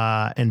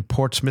in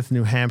Portsmouth,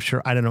 New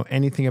Hampshire. I don't know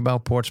anything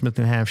about Portsmouth,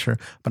 New Hampshire,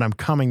 but I'm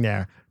coming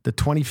there the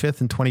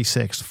 25th and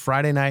 26th,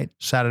 Friday night,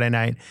 Saturday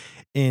night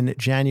in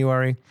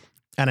January.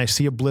 And I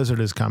see a blizzard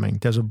is coming.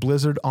 There's a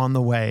blizzard on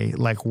the way,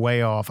 like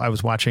way off. I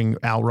was watching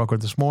Al Roker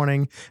this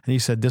morning, and he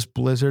said this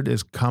blizzard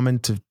is coming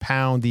to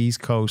pound the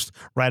East Coast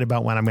right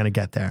about when I'm going to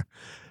get there.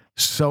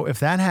 So if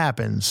that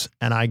happens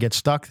and I get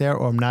stuck there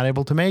or I'm not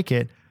able to make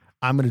it,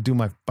 I'm going to do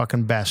my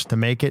fucking best to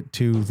make it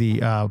to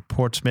the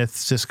Portsmouth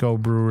Cisco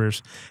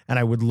Brewers, and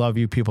I would love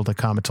you people to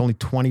come. It's only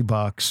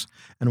 $20,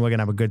 and we're going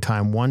to have a good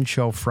time. One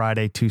show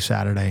Friday, 2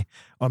 Saturday.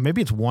 Or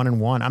maybe it's 1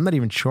 and 1. I'm not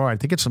even sure. I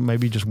think it's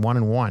maybe just 1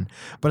 and 1.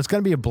 But it's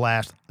going to be a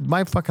blast.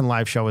 My fucking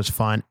live show is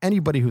fun.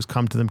 Anybody who's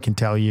come to them can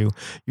tell you,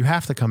 you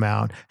have to come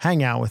out,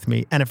 hang out with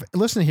me. And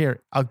listen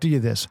here, I'll do you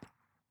this.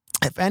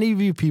 If any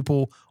of you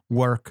people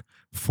work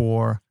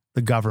for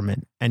the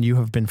government and you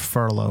have been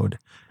furloughed,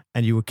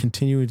 and you would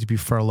continue to be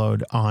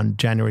furloughed on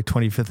January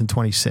 25th and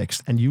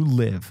 26th, and you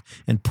live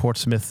in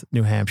Portsmouth,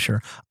 New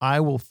Hampshire, I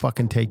will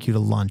fucking take you to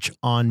lunch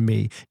on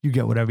me. You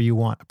get whatever you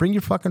want. Bring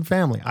your fucking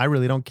family. I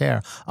really don't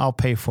care. I'll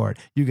pay for it.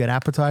 You get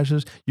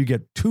appetizers. You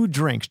get 2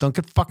 drinks. Don't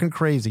get fucking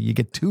crazy. You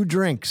get 2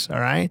 drinks,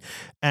 all right?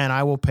 And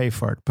I will pay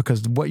for it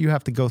because what you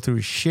have to go through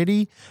is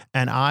shitty,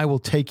 and I will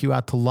take you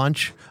out to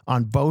lunch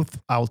on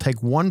both. I'll take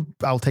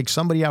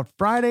somebody out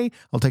Friday.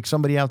 I'll take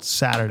somebody out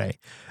Saturday.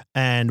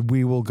 And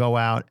we will go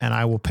out and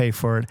I will pay pay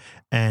for it,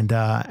 and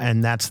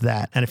that's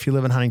that. And if you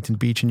live in Huntington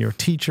Beach and you're a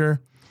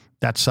teacher,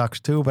 that sucks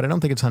too, but I don't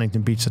think it's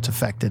Huntington Beach that's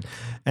affected.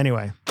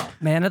 Anyway.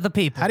 Man of the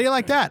people. How do you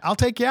like that? I'll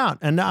take you out.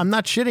 And I'm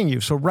not shitting you.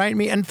 So write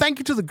me. And thank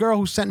you to the girl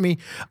who sent me,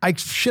 I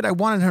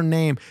wanted her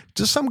name.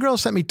 Just some girl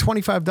sent me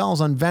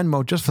 $25 on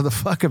Venmo just for the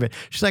fuck of it.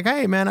 She's like,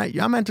 hey man,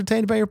 I'm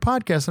entertained by your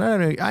podcast.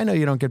 And I know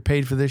you don't get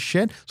paid for this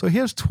shit. So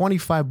here's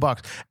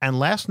 $25. And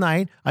last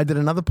night I did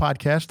another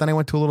podcast. Then I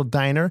went to a little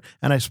diner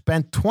and I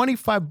spent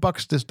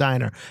 $25 this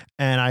diner.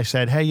 And I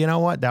said, hey, you know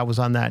what? That was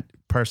on that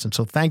person.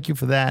 So thank you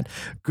for that.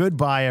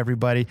 Goodbye,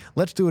 everybody.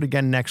 Let's do it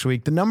again next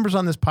week. The numbers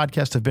on this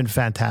podcast have been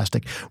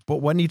fantastic. But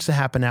what needs to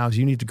happen now is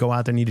you need to go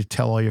out there and you need to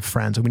tell all your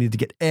friends. And we need to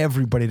get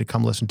everybody to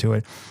come listen to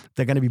it.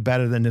 They're going to be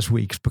better than this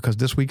week's because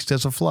this week's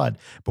there's a flood.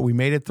 But we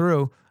made it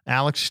through.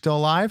 Alex, you still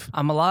alive?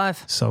 I'm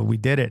alive. So we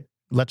did it.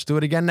 Let's do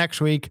it again next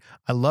week.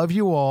 I love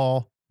you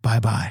all.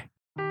 Bye-bye.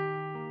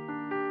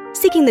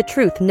 Seeking the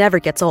truth never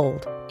gets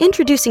old.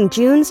 Introducing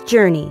June's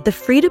Journey, the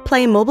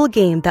free-to-play mobile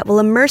game that will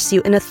immerse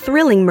you in a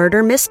thrilling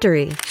murder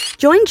mystery.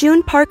 Join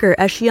June Parker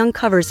as she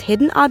uncovers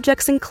hidden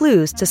objects and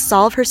clues to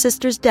solve her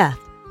sister's death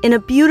in a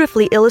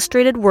beautifully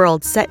illustrated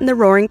world set in the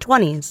Roaring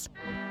 '20s.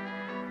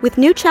 With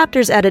new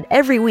chapters added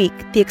every week,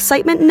 the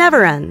excitement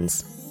never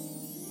ends.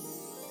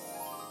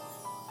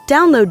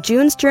 Download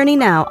June's Journey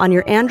now on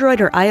your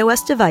Android or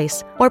iOS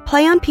device or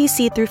play on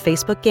PC through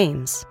Facebook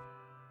Games.